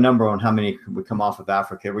even throw a number on how many would come off of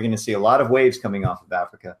Africa. We're going to see a lot of waves coming off of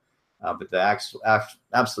Africa, but the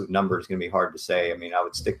absolute number is going to be hard to say. I mean, I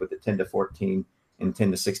would stick with the 10 to 14 and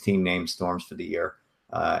 10 to 16 named storms for the year.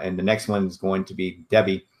 And the next one is going to be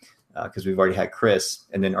Debbie, because we've already had Chris,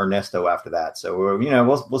 and then Ernesto after that. So,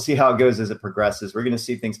 we'll see how it goes as it progresses. We're going to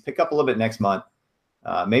see things pick up a little bit next month,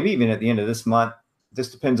 maybe even at the end of this month. This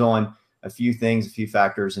depends on a few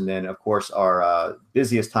factors. And then, of course, our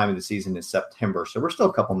busiest time of the season is September. So we're still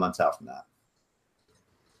a couple months out from that.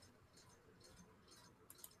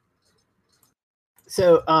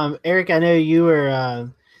 So, Eric, I know you were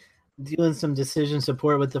doing some decision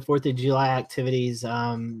support with the 4th of July activities.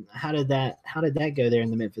 How did that go there in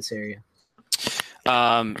the Memphis area?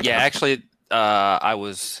 Actually,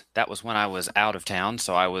 that was when I was out of town,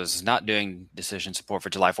 so I was not doing decision support for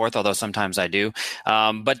July 4th, although sometimes I do.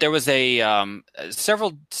 But there was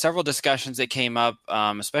several discussions that came up,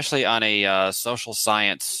 especially on a social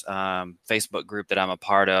science Facebook group that I'm a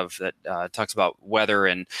part of that talks about weather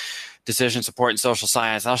and decision support and social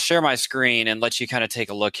science. I'll share my screen and let you kind of take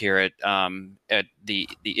a look here at the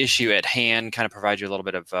issue at hand, kind of provide you a little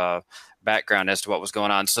bit of background as to what was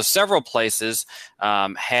going on. So several places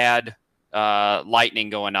had lightning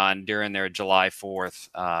going on during their July 4th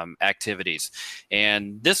activities.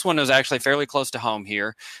 And this one was actually fairly close to home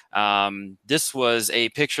here. This was a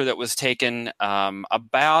picture that was taken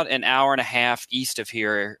about an hour and a half east of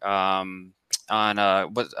here on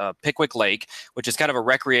Pickwick Lake, which is kind of a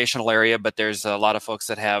recreational area, but there's a lot of folks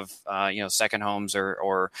that have, second homes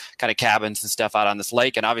or kind of cabins and stuff out on this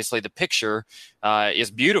lake. And obviously the picture is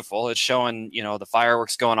beautiful. It's showing, the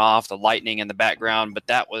fireworks going off, the lightning in the background, but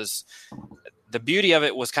the beauty of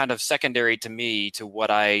it was kind of secondary to me to what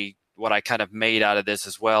I kind of made out of this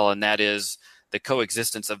as well. And that is the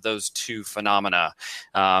coexistence of those two phenomena.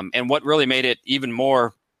 And what really made it even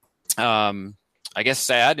more,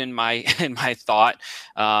 sad in my thought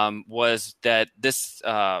was that this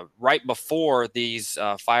right before these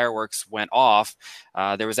fireworks went off,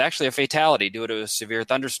 there was actually a fatality due to a severe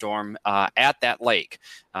thunderstorm at that lake,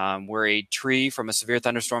 where a tree from a severe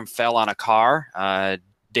thunderstorm fell on a car,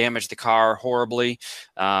 damaged the car horribly,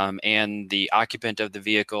 and the occupant of the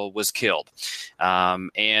vehicle was killed.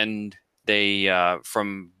 And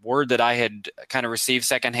from word that I had kind of received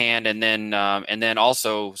secondhand, and then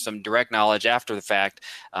also some direct knowledge after the fact,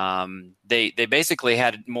 they basically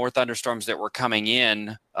had more thunderstorms that were coming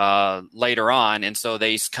in later on, and so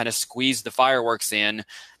they kind of squeezed the fireworks in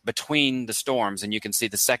between the storms, and you can see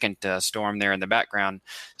the second storm there in the background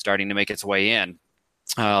starting to make its way in.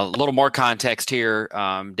 A little more context here.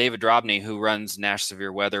 David Drobny, who runs Nash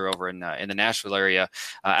Severe Weather over in the Nashville area,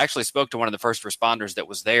 actually spoke to one of the first responders that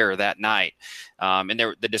was there that night. And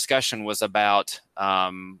the discussion was about,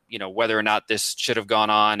 whether or not this should have gone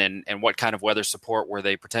on and what kind of weather support were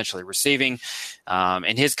they potentially receiving.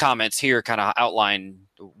 And his comments here kind of outline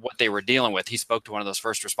what they were dealing with. He spoke to one of those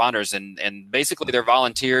first responders, and basically they're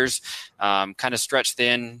volunteers, kind of stretched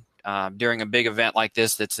thin, during a big event like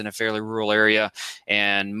this that's in a fairly rural area,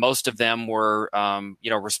 and most of them were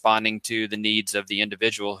responding to the needs of the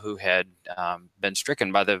individual who had been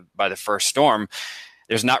stricken by the first storm.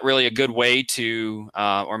 There's not really a good way to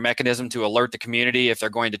or mechanism to alert the community if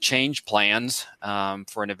they're going to change plans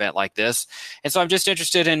for an event like this, and so I'm just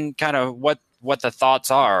interested in kind of what the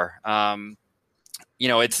thoughts are.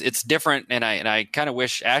 It's different, and I kind of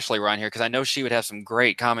wish Ashley were on here because I know she would have some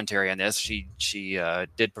great commentary on this. She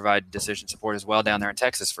did provide decision support as well down there in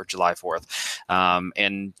Texas for July 4th.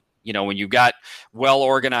 And when you've got well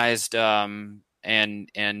organized and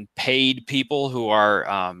paid people who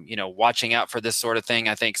are watching out for this sort of thing,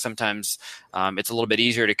 I think sometimes it's a little bit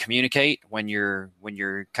easier to communicate when you're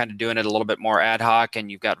kind of doing it a little bit more ad hoc and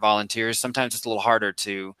you've got volunteers. Sometimes it's a little harder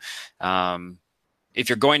to if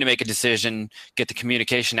you're going to make a decision, get the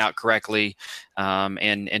communication out correctly,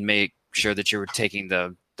 and make sure that you're taking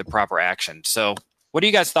the proper action. So what are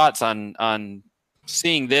you guys' thoughts on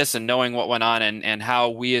seeing this and knowing what went on and how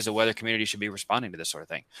we as a weather community should be responding to this sort of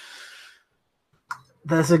thing?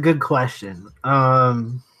 That's a good question.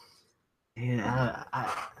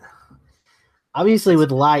 Obviously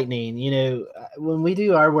with lightning, when we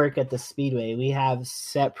do our work at the Speedway, we have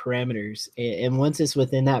set parameters, and once it's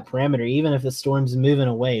within that parameter, even if the storm's moving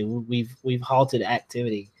away, we've halted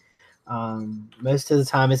activity. Most of the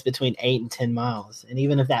time it's between 8 and 10 miles, and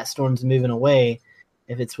even if that storm's moving away,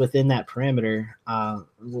 if it's within that parameter,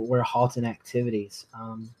 we're halting activities.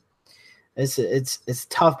 It's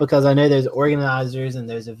tough because I know there's organizers and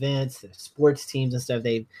there's events, there's sports teams and stuff.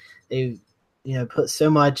 They've put so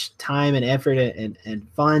much time and effort and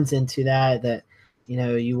funds into that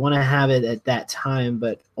you want to have it at that time.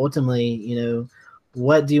 But ultimately,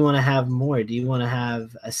 what do you want to have more? Do you want to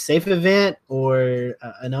have a safe event or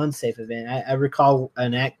an unsafe event? I recall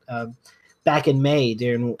an act back in May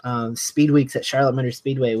during Speed Weeks at Charlotte Motor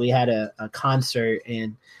Speedway. We had a concert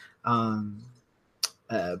and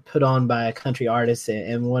put on by a country artist,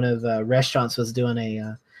 and one of the restaurants was doing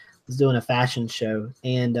a fashion show,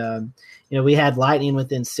 and we had lightning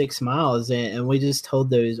within 6 miles, and we just told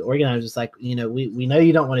those organizers, we know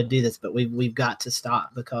you don't want to do this, but we've got to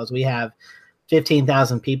stop because we have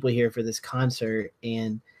 15,000 people here for this concert,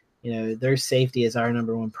 and their safety is our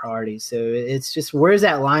number one priority. So it's just, where's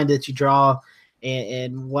that line that you draw,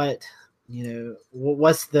 and what's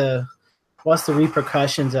the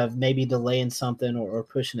repercussions of maybe delaying something or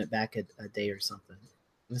pushing it back a day or something.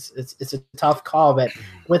 It's a tough call, but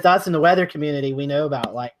with us in the weather community, we know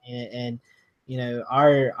about lightning, and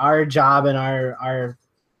our job and our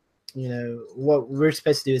what we're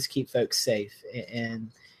supposed to do is keep folks safe,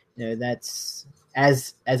 and that's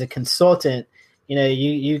as a consultant,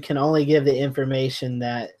 you can only give the information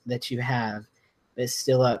that you have. It's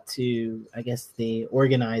still up to, I guess, the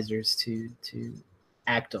organizers to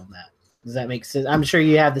act on that. Does that make sense? I'm sure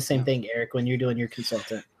you have the same thing, Eric, when you're doing your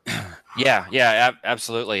consultant. Yeah,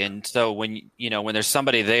 absolutely. And so when there's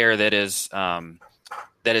somebody there that is kind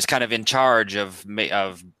of in charge of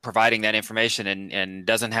providing that information and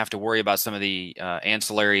doesn't have to worry about some of the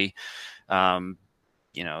ancillary, things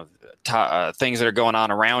that are going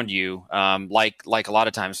on around you, like a lot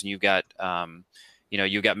of times when you've got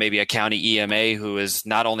you've got maybe a county EMA who is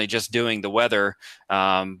not only just doing the weather,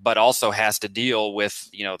 but also has to deal with,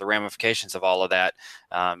 the ramifications of all of that.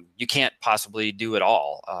 You can't possibly do it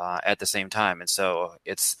all at the same time. And so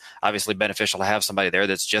it's obviously beneficial to have somebody there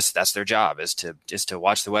that's their job, is to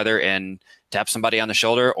watch the weather and tap somebody on the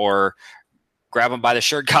shoulder or grab them by the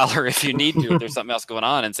shirt collar if you need to, if there's something else going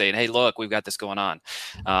on, and saying, hey, look, we've got this going on.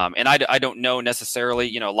 And I don't know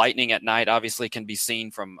necessarily, lightning at night obviously can be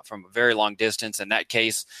seen from a very long distance. In that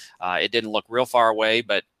case, it didn't look real far away,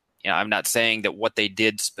 but I'm not saying that what they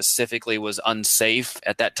did specifically was unsafe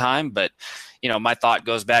at that time. But, my thought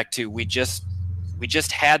goes back to, we just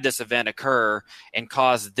had this event occur and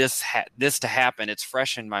cause this to happen. It's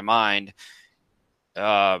fresh in my mind.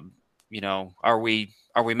 are we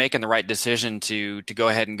making the right decision to go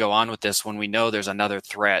ahead and go on with this when we know there's another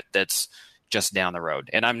threat that's just down the road?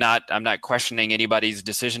 And I'm not questioning anybody's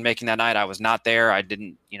decision making that night. I was not there. I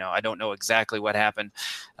didn't, I don't know exactly what happened.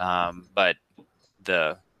 But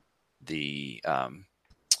the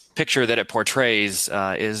picture that it portrays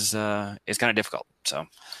is kind of difficult. So.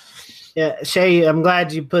 Yeah, Shay, I'm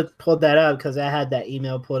glad you pulled that up because I had that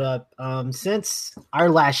email put up. Since our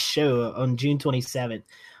last show on June 27th,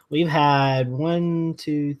 we've had 1,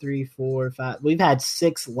 2, 3, 4, 5. We've had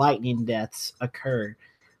 6 lightning deaths occur.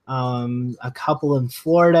 A couple in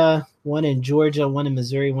Florida, 1 in Georgia, 1 in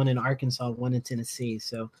Missouri, 1 in Arkansas, 1 in Tennessee.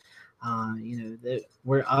 So,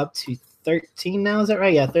 we're up to 13 now. Is that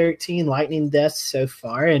right? Yeah, 13 lightning deaths so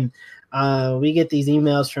far. And we get these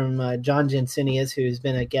emails from John Jensenius, who's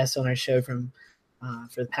been a guest on our show for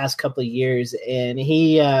the past couple of years. And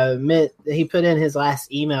he put in his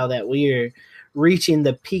last email that we are reaching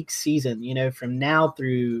the peak season, from now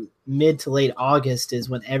through mid to late August is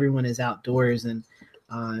when everyone is outdoors. And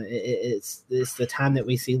it's the time that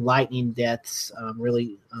we see lightning deaths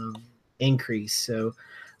really increase. So,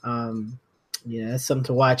 that's something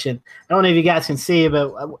to watch. And I don't know if you guys can see,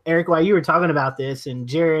 but Eric, while you were talking about this, and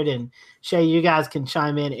Jared and Shay, you guys can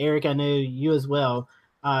chime in. Eric, I know you as well,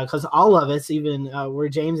 because all of us, even where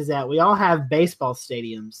James is at, we all have baseball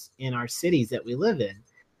stadiums in our cities that we live in.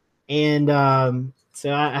 And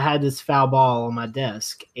so I had this foul ball on my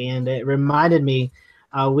desk, and it reminded me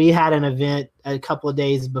we had an event a couple of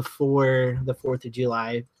days before the 4th of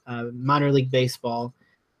July, minor league baseball.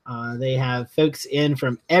 They have folks in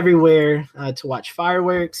from everywhere to watch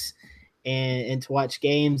fireworks and to watch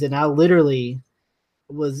games. And I literally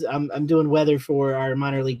I'm doing weather for our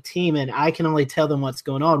minor league team, and I can only tell them what's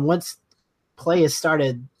going on. Once play has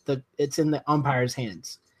started, it's in the umpire's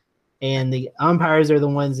hands. And the umpires are the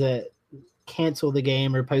ones that cancel the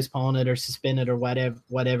game or postpone it or suspend it or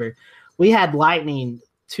whatever. We had lightning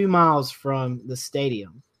 2 miles from the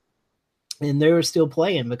stadium, and they were still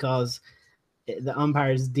playing because the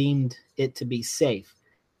umpires deemed it to be safe.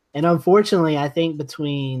 And unfortunately, I think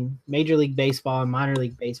between Major League Baseball and minor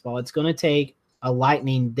league baseball, it's going to take a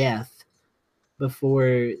lightning death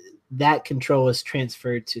before that control is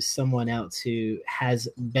transferred to someone else who has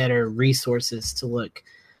better resources to look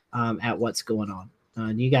at what's going on.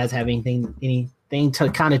 Do you guys have anything to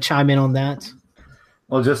kind of chime in on that?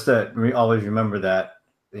 Well, just that we always remember that,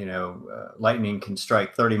 lightning can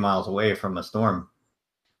strike 30 miles away from a storm.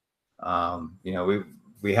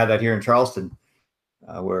 We had that here in Charleston,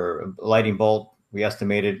 where a lightning bolt, we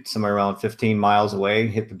estimated somewhere around 15 miles away,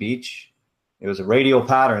 hit the beach. It was a radial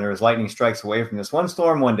pattern. There was lightning strikes away from this one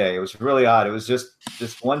storm one day. It was really odd. It was just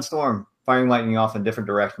this one storm firing lightning off in different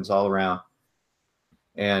directions all around.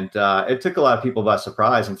 And it took a lot of people by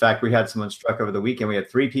surprise. In fact, we had someone struck over the weekend. We had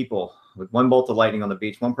 3 people with 1 bolt of lightning on the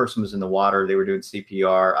beach. One person was in the water. They were doing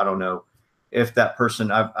CPR. I don't know if that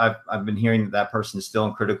person, I've been hearing that person is still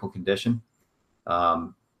in critical condition.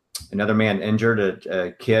 Another man injured,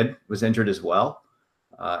 a kid was injured as well.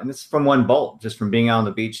 And it's from 1 bolt, just from being out on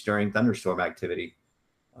the beach during thunderstorm activity.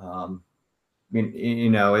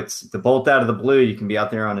 It's the bolt out of the blue. You can be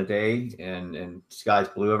out there on a day and sky's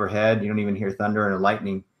blue overhead. You don't even hear thunder, and a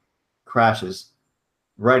lightning crashes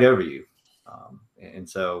right over you. And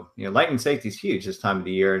so, lightning safety is huge this time of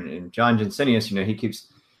the year. And John Jensenius, he keeps,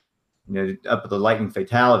 up with the lightning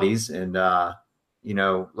fatalities. And,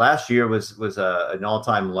 last year was an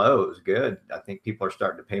all-time low. It was good. I think people are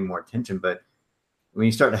starting to pay more attention. But when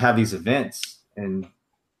you start to have these events and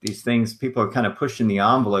these things, people are kind of pushing the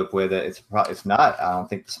envelope with it. It's not, I don't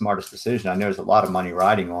think, the smartest decision. I know there's a lot of money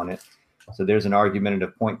riding on it. So there's an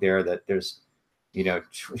argumentative point there that there's,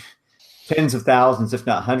 tens of thousands, if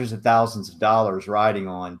not hundreds of thousands of dollars riding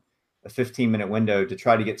on a 15-minute window to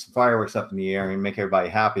try to get some fireworks up in the air and make everybody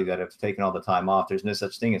happy that have taken all the time off. There's no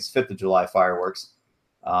such thing as 5th of July fireworks.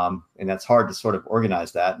 And that's hard to sort of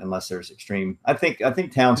organize that unless there's extreme. I think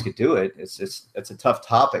towns could do it. It's a tough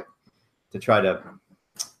topic to try to,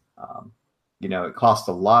 it costs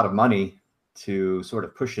a lot of money to sort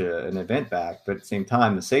of push an event back, but at the same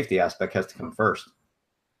time, the safety aspect has to come first.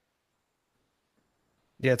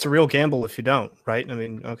 Yeah, it's a real gamble if you don't, right? I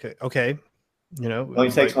mean, okay. It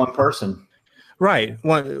only takes one person. Right.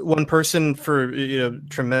 One person for,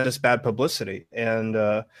 tremendous bad publicity. And,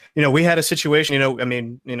 we had a situation,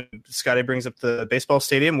 Scotty brings up the baseball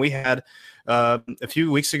stadium. We had a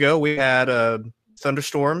few weeks ago, we had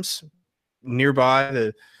thunderstorms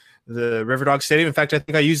nearby the River Dog Stadium. In fact, I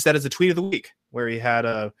think I used that as a tweet of the week, where he had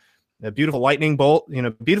a beautiful lightning bolt,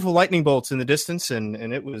 beautiful lightning bolts in the distance.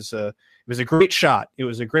 And it was a great shot. It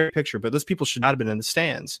was a great picture, but those people should not have been in the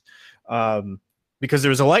stands. because there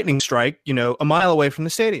was a lightning strike, a mile away from the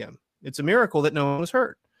stadium. It's a miracle that no one was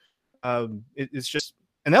hurt. It's just,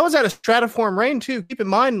 and that was at a stratiform rain too. Keep in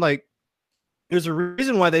mind, like, there's a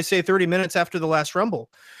reason why they say 30 minutes after the last rumble,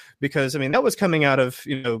 because that was coming out of,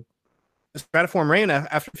 the stratiform rain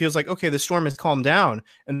after it feels like, okay, the storm has calmed down.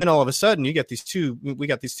 And then all of a sudden we got these two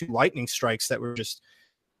lightning strikes that were just,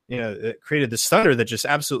 it created this thunder that just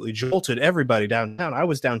absolutely jolted everybody downtown. I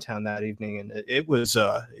was downtown that evening, and it was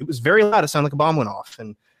very loud. It sounded like a bomb went off,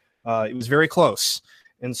 and it was very close.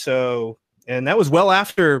 And so, and that was well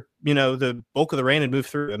after, the bulk of the rain had moved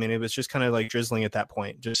through. It was just kind of like drizzling at that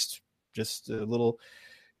point, just a little,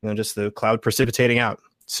 just the cloud precipitating out.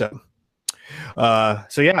 So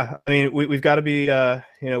yeah, we've got to be,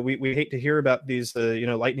 we hate to hear about these,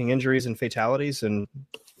 lightning injuries and fatalities, and,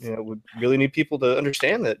 we really need people to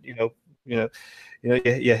understand that, you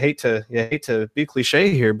hate to be cliche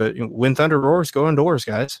here, but when thunder roars, go indoors,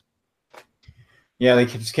 guys. Yeah, they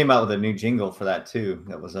just came out with a new jingle for that too.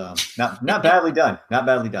 That was not badly done. Not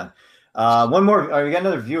badly done. One more. We got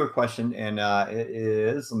another viewer question, and it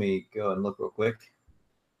is. Let me go and look real quick.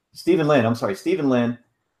 Stephen Lynn.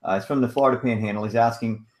 It's from the Florida Panhandle. He's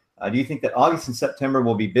asking, do you think that August and September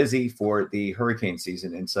will be busy for the hurricane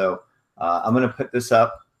season? And so I'm going to put this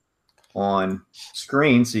up on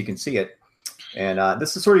screen so you can see it. And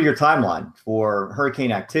this is sort of your timeline for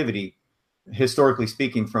hurricane activity, historically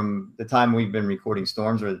speaking, from the time we've been recording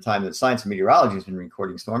storms, or the time that science and meteorology has been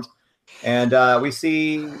recording storms. And we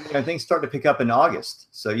see things start to pick up in August.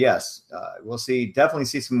 So yes, we'll definitely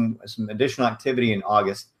see some additional activity in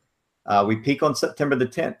August. We peak on September the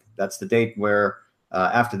 10th. That's the date where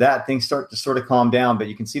after that things start to sort of calm down. But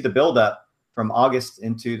you can see the buildup from August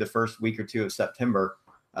into the first week or two of September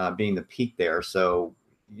being the peak there. So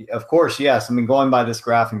of course, yes, going by this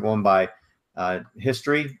graph and going by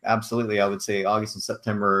history, absolutely, I would say August and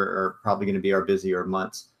September are probably going to be our busier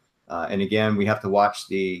months. And again, we have to watch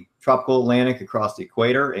the tropical Atlantic across the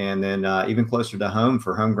equator, and then even closer to home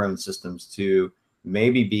for homegrown systems to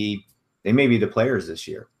maybe be the players this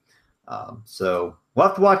year. So we'll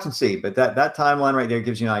have to watch and see. But that timeline right there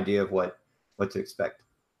gives you an idea of what to expect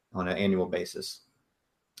on an annual basis.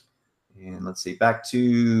 And let's see, back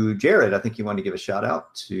to Jared. I think you wanted to give a shout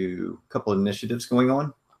out to a couple of initiatives going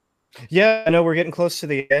on. Yeah, I know we're getting close to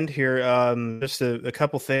the end here. Just a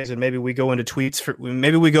couple things, and maybe we go into tweets with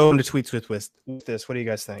this. What do you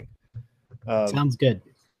guys think? Sounds good.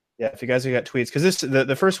 Yeah, if you guys have got tweets, because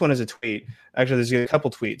the first one is a tweet. Actually, there's a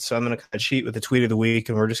couple tweets, so I'm going to kind of cheat with the tweet of the week,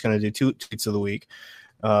 and we're just going to do 2 tweets of the week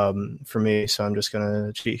for me. So I'm just going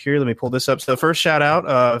to cheat here. Let me pull this up. So first shout out,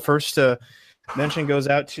 mention goes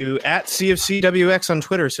out to @CFCWX on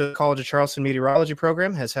Twitter. So the College of Charleston Meteorology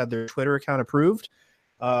Program has had their Twitter account approved.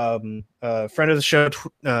 Friend of the show,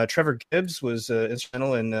 Trevor Gibbs, was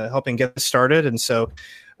instrumental in helping get this started, and so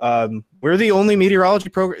we're the only meteorology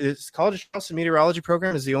program. College of Charleston Meteorology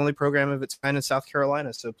Program is the only program of its kind in South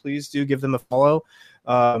Carolina, so please do give them a follow.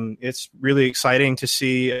 It's really exciting to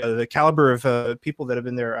see the caliber of people that have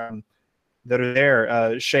been there, that are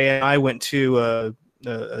there. Shay and I went to a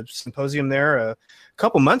symposium there a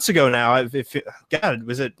couple months ago now. God,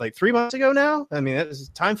 was it like 3 months ago now?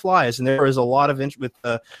 Time flies, and there was a lot of interest with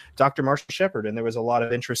Dr. Marshall Shepard, and there was a lot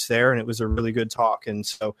of interest there, and it was a really good talk. And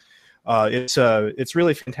so it's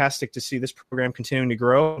really fantastic to see this program continuing to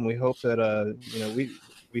grow, and we hope that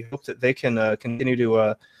we hope that they can continue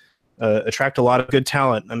to attract a lot of good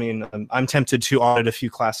talent. I'm tempted to audit a few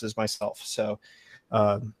classes myself, so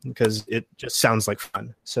because it just sounds like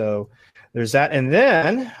fun. So there's that. And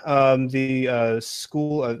then the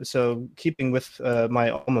school, so keeping with my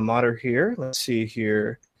alma mater here, let's see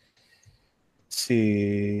here.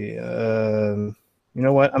 You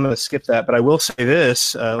know what? I'm going to skip that, but I will say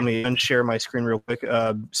this. Let me unshare my screen real quick.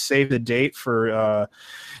 Save the date for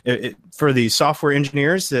the software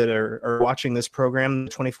engineers that are watching this program,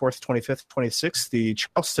 the 24th, 25th, 26th. The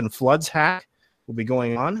Charleston Floods Hack will be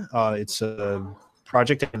going on. It's a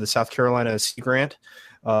project of the South Carolina Sea Grant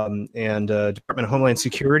and Department of Homeland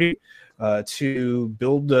Security to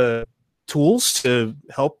build tools to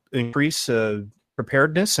help increase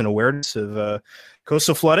preparedness and awareness of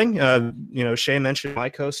coastal flooding. Shay mentioned My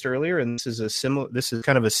Coast earlier, and this is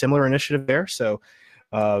kind of a similar initiative there. So,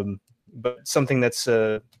 but something that's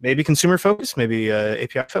maybe consumer focused, maybe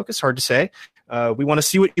API focused, hard to say. We want to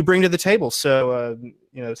see what you bring to the table. So,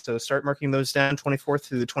 so start marking those down, 24th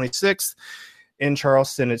through the 26th. In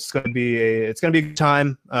Charleston, it's going to be a good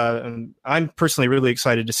time. I'm personally really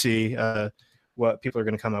excited to see what people are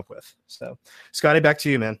going to come up with. So, Scotty, back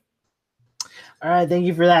to you, man. All right, thank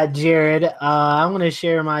you for that, Jared. I'm going to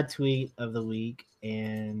share my tweet of the week,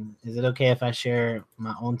 and is it okay if I share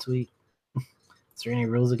my own tweet? Is there any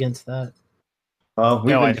rules against that? Well,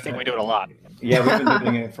 No, I think we do it a lot. Yeah, we've been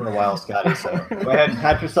doing it for a while, Scotty. So go ahead and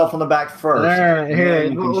pat yourself on the back first. All right, here. You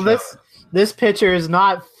can Well, show. this picture is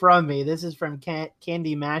not from me. This is from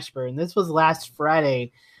Candy Mashburn. This was last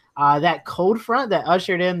Friday. That cold front that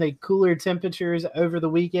ushered in the cooler temperatures over the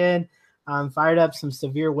weekend fired up some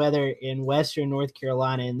severe weather in western North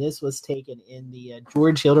Carolina, and this was taken in the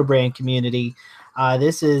George Hildebrand community.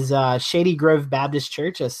 This is Shady Grove Baptist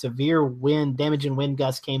Church. A severe damaging wind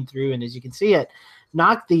gust came through, and as you can see, it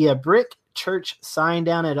knocked the brick church sign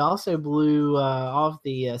down. It also blew off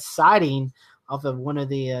the siding off of one of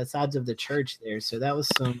the sides of the church there. So that was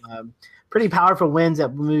some pretty powerful winds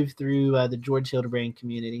that moved through the George Hildebrand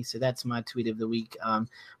community. So that's my tweet of the week.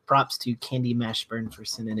 Props to Candy Mashburn for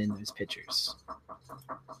sending in those pictures.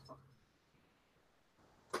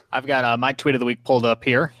 I've got my tweet of the week pulled up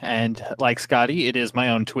here, and like Scotty, it is my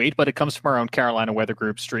own tweet, but it comes from our own Carolina Weather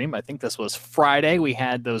Group stream. I think this was Friday. We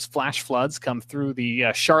had those flash floods come through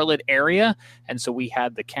the Charlotte area, and so we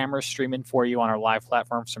had the cameras streaming for you on our live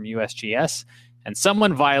platforms from USGS, and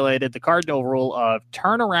someone violated the cardinal rule of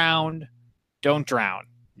turn around, don't drown.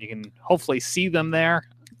 You can hopefully see them there.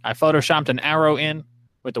 I photoshopped an arrow in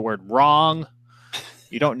with the word wrong.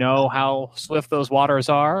 You don't know how swift those waters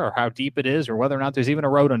are or how deep it is or whether or not there's even a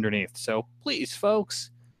road underneath. So please,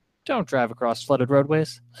 folks, don't drive across flooded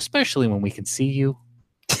roadways, especially when we can see you.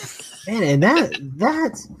 Man, and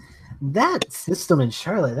that system in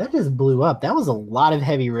Charlotte, that just blew up. That was a lot of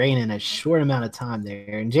heavy rain in a short amount of time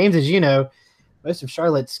there. And James, as you know, most of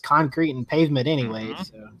Charlotte's concrete and pavement anyway. Mm-hmm.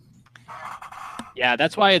 So. Yeah,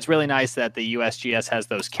 that's why it's really nice that the USGS has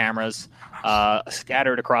those cameras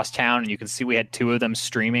scattered across town, and you can see we had 2 of them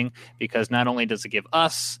streaming, because not only does it give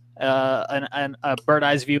us a bird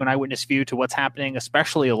eyes view, an eyewitness view to what's happening,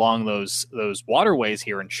 especially along those waterways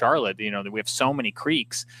here in Charlotte. We have so many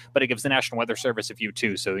creeks, but it gives the National Weather Service a view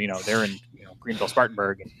too. So they're in Greenville,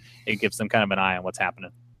 Spartanburg, and it gives them kind of an eye on what's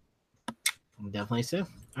happening. Definitely so.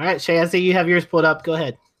 All right, Shay, I see you have yours pulled up. Go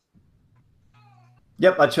ahead.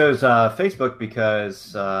 Yep, I chose Facebook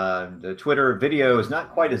because the Twitter video is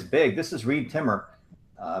not quite as big. This is Reed Timmer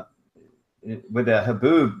with a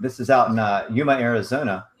Haboob. This is out in Yuma,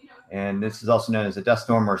 Arizona, and this is also known as a dust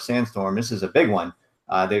storm or sandstorm. This is a big one.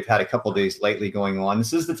 They've had a couple of days lately going on.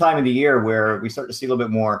 This is the time of the year where we start to see a little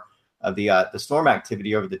bit more of the storm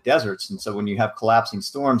activity over the deserts. And so when you have collapsing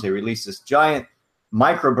storms, they release this giant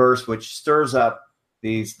microburst, which stirs up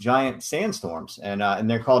these giant sandstorms, and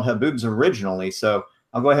they're called Haboobs originally. So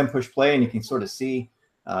I'll go ahead and push play, and you can sort of see.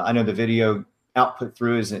 I know the video output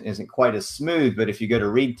through isn't quite as smooth, but if you go to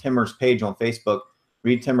Reed Timmer's page on Facebook,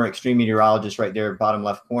 Reed Timmer, extreme meteorologist, right there, bottom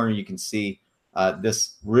left corner, you can see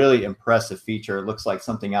this really impressive feature. It looks like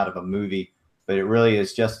something out of a movie, but it really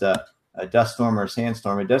is just a dust storm or a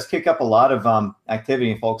sandstorm. It does kick up a lot of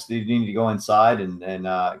activity, and folks do need to go inside and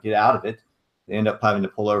get out of it. They end up having to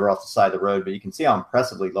pull over off the side of the road, but you can see how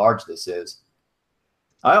impressively large this is.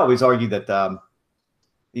 I always argue that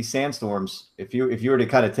these sandstorms, if you were to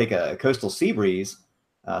kind of take a coastal sea breeze,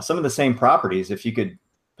 some of the same properties, if you could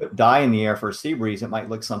put dye in the air for a sea breeze, it might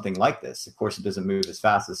look something like this. Of course, it doesn't move as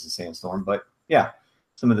fast as a sandstorm, but yeah,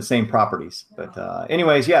 some of the same properties. But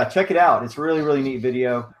anyways, yeah, check it out. It's a really, really neat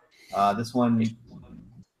video. This one,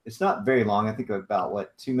 it's not very long. I think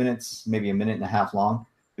about 2 minutes, maybe a minute and a half long.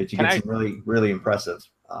 But you get some really, really impressive.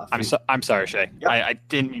 I'm sorry, Shay. Yep. I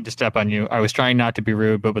didn't mean to step on you. I was trying not to be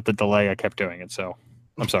rude, but with the delay, I kept doing it. So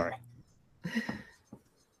I'm sorry.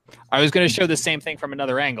 I was going to show the same thing from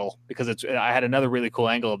another angle because I had another really cool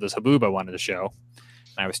angle of this Haboob I wanted to show.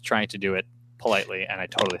 And I was trying to do it politely, and I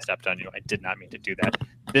totally stepped on you. I did not mean to do that.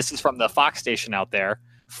 This is from the Fox station out there.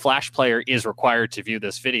 Flash Player is required to view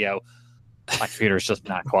this video. My computer is just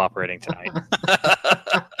not cooperating tonight.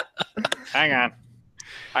 Hang on.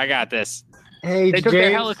 I got this. Hey, They took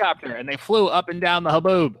their helicopter and they flew up and down the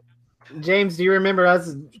Haboob. James, do you remember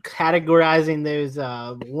us categorizing those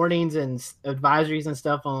warnings and advisories and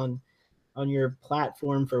stuff on your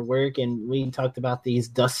platform for work? And we talked about these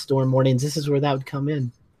dust storm warnings. This is where that would come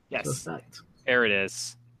in. Yes. There it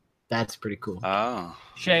is. That's pretty cool. Oh.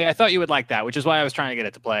 Shay, I thought you would like that, which is why I was trying to get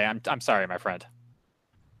it to play. I'm sorry, my friend.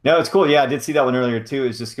 No, it's cool. Yeah, I did see that one earlier too.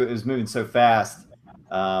 It was moving so fast.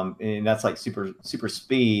 And that's like super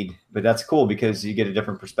speed, but that's cool because you get a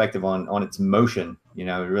different perspective on its motion.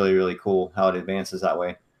 Really, really cool how it advances that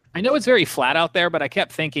way. I know it's very flat out there, but I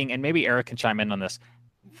kept thinking, and maybe Eric can chime in on this,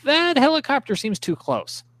 that helicopter seems too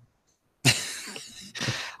close.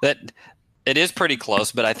 That it is pretty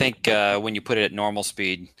close, but I think when you put it at normal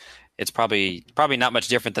speed, it's probably not much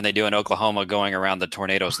different than they do in Oklahoma going around the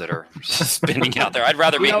tornadoes that are spinning out there. I'd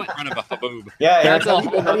rather be in front of a Haboob. Yeah, That's Eric, a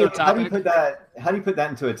whole other how do you topic. put that how do you put that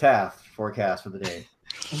into a Taft forecast for the day?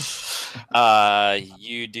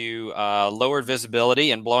 You do lowered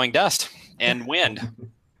visibility and blowing dust and wind.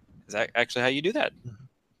 Is that actually how you do that?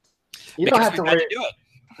 You don't have to we've had worry. do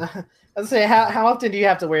it. I'd say, how often do you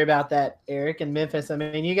have to worry about that, Eric, in Memphis? I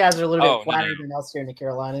mean, you guys are a little bit No. flatter than us here in the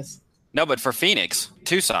Carolinas. No, but for Phoenix,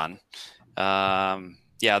 Tucson,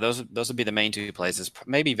 yeah, those would be the main two places.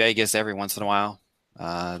 Maybe Vegas every once in a while.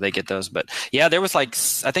 They get those, but yeah, there was like,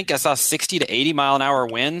 I think I saw 60 to 80 mile an hour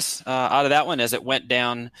winds out of that one as it went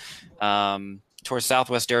down towards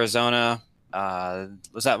southwest Arizona.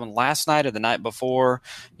 Was that one last night or the night before?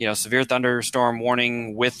 Severe thunderstorm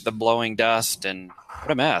warning with the blowing dust, and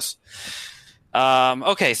what a mess.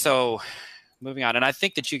 Okay, so moving on, and I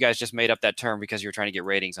think that you guys just made up that term because you were trying to get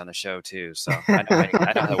ratings on the show too. So I know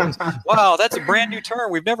that was, wow, that's a brand new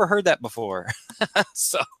term. We've never heard that before.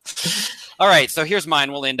 So, all right. So here's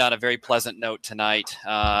mine. We'll end on a very pleasant note tonight.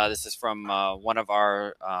 This is from one of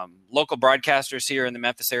our local broadcasters here in the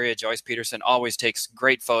Memphis area. Joyce Peterson always takes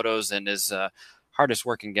great photos and is hardest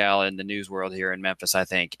working gal in the news world here in Memphis, I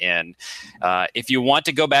think. And if you want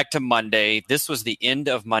to go back to Monday, this was the end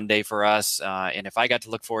of Monday for us. And if I got to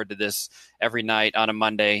look forward to this every night on a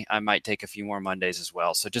Monday, I might take a few more Mondays as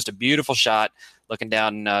well. So just a beautiful shot looking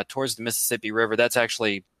down towards the Mississippi River. That's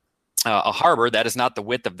actually a harbor. That is not the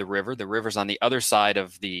width of the river. The river's on the other side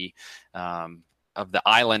of the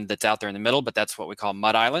island that's out there in the middle, but that's what we call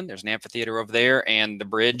Mud Island. There's an amphitheater over there, and the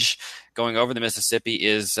bridge going over the Mississippi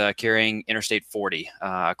is carrying Interstate 40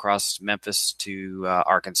 across Memphis to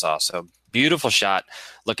Arkansas. So beautiful shot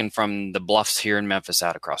looking from the bluffs here in Memphis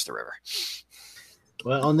out across the river.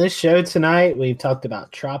 Well, on this show tonight, we've talked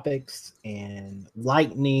about tropics and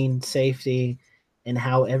lightning safety and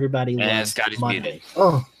how everybody loves Scotty's Monday.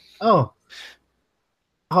 muted.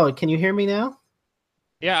 Oh, can you hear me now?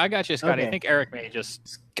 Yeah, I got you, Scotty. Okay. I think Eric may just.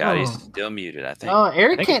 Scotty's still muted, I think. Oh,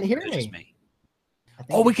 Eric think can't hear It's just me.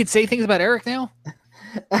 Oh, we could say things about Eric now?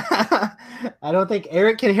 I don't think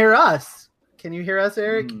Eric can hear us. Can you hear us,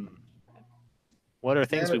 Eric? What are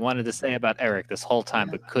things we wanted to say about Eric this whole time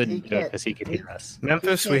but couldn't do it because he could he- hear us?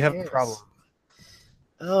 Memphis, we have a problem.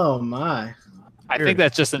 Oh my. I think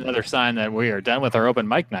that's just another sign that we are done with our open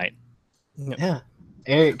mic night. Yeah.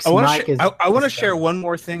 Eric's I want mic is. to share one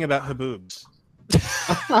more thing about haboobs.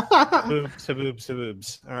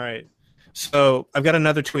 Haboobs. All right. So I've got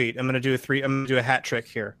another tweet. I'm going to do a hat trick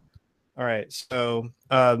here. All right. So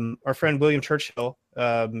our friend William Churchill,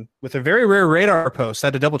 with a very rare radar post, I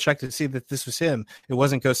had to double check to see that this was him. It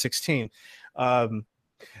wasn't Ghost 16.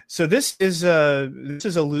 So this is a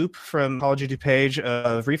loop from College of DuPage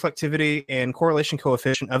of reflectivity and correlation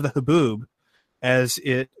coefficient of the haboob as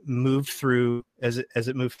it moved through.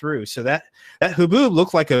 So that haboob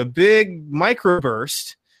looked like a big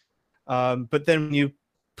microburst, but then when you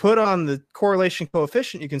put on the correlation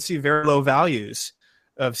coefficient, you can see very low values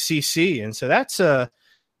of CC, and so that's so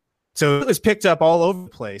it was picked up all over the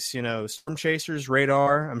place. Storm chasers,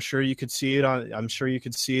 radar. I'm sure you could see it on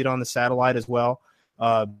the satellite as well.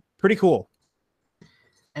 Pretty cool.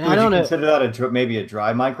 And Would I don't you know. consider that maybe a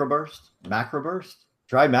dry macroburst?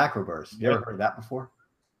 Dry macroburst. You ever heard that before?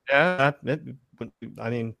 Yeah,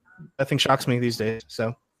 nothing shocks me these days.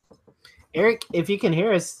 So, Eric, if you can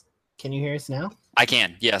hear us, can you hear us now? I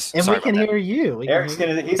can, yes. And Sorry we can about hear you.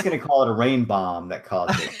 He's gonna call it a rain bomb that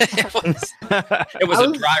caused it. that. It was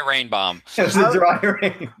a dry rain bomb. It was a dry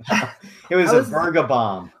rain. It was a Virga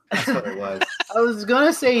bomb. That's what it was. I was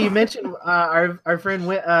gonna say, you mentioned our friend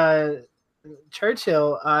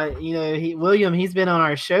Churchill. William. He's been on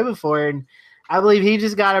our show before, and I believe he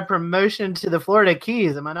just got a promotion to the Florida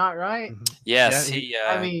Keys. Am I not right? Yes,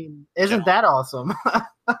 I mean, isn't that awesome?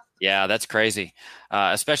 Yeah, that's crazy.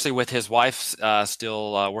 Especially with his wife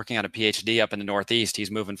still working on a PhD up in the Northeast.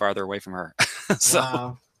 He's moving farther away from her.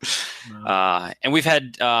 So, Wow. and we've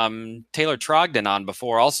had Taylor Trogdon on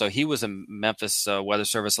before also. He was a Memphis Weather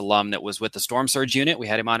Service alum that was with the Storm Surge unit. We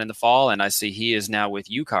had him on in the fall, and I see he is now with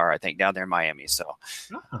UCAR, I think, down there in Miami. So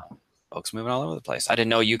folks moving all over the place. I didn't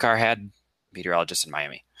know UCAR had meteorologists in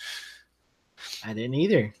Miami. I didn't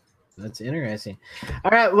either. That's interesting.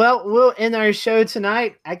 All right. Well, we'll end our show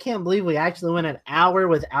tonight. I can't believe we actually went an hour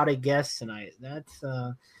without a guest tonight. That's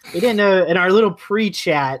we didn't know in our little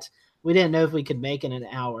pre-chat. We didn't know if we could make it an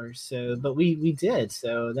hour. So, but we did.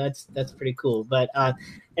 So that's pretty cool. But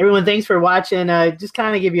everyone, thanks for watching. Just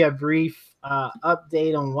kind of give you a brief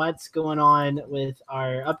update on what's going on with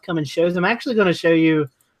our upcoming shows. I'm actually going to show you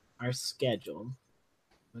our schedule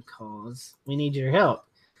because we need your help.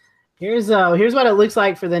 Here's what it looks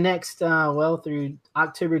like for the next through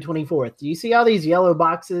October 24th. Do you see all these yellow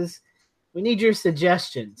boxes we need your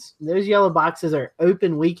suggestions. Those yellow boxes are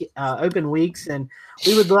open weeks, and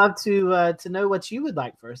we would love to know what you would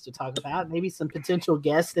like for us to talk about. Maybe some potential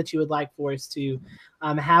guests that you would like for us to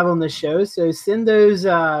have on the show. So send those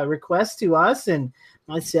requests to us, and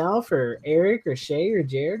myself or Eric or Shay or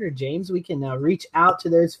Jared or James, we can reach out to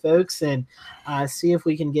those folks and see if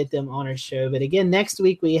we can get them on our show. But again, next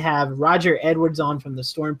week we have Roger Edwards on from the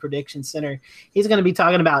Storm Prediction Center. He's going to be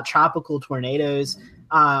talking about tropical tornadoes.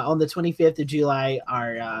 On the 25th of July,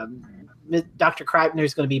 our Dr. Kreipner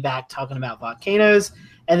is going to be back talking about volcanoes.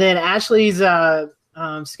 And then Ashley's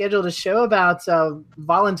scheduled a show about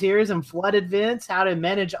volunteers and flood events, how to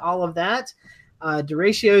manage all of that.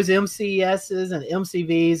 Deratios, MCSs, and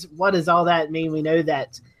MCVs. What does all that mean? We know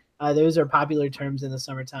that those are popular terms in the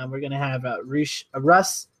summertime. We're going to have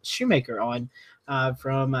Russ Shoemaker on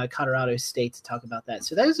from Colorado State to talk about that.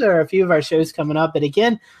 So those are a few of our shows coming up. But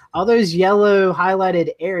again, all those yellow highlighted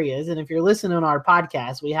areas, and if you're listening on our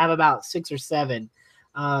podcast, we have about 6 or 7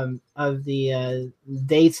 of the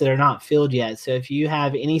dates that are not filled yet. So if you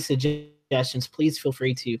have any suggestions, please feel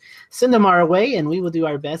free to send them our way, and we will do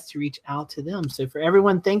our best to reach out to them. So for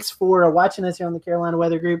everyone, thanks for watching us here on the Carolina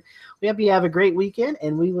Weather Group. We hope you have a great weekend,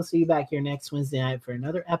 and we will see you back here next Wednesday night for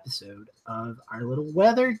another episode of our little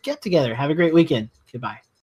weather get-together. Have a great weekend. Goodbye.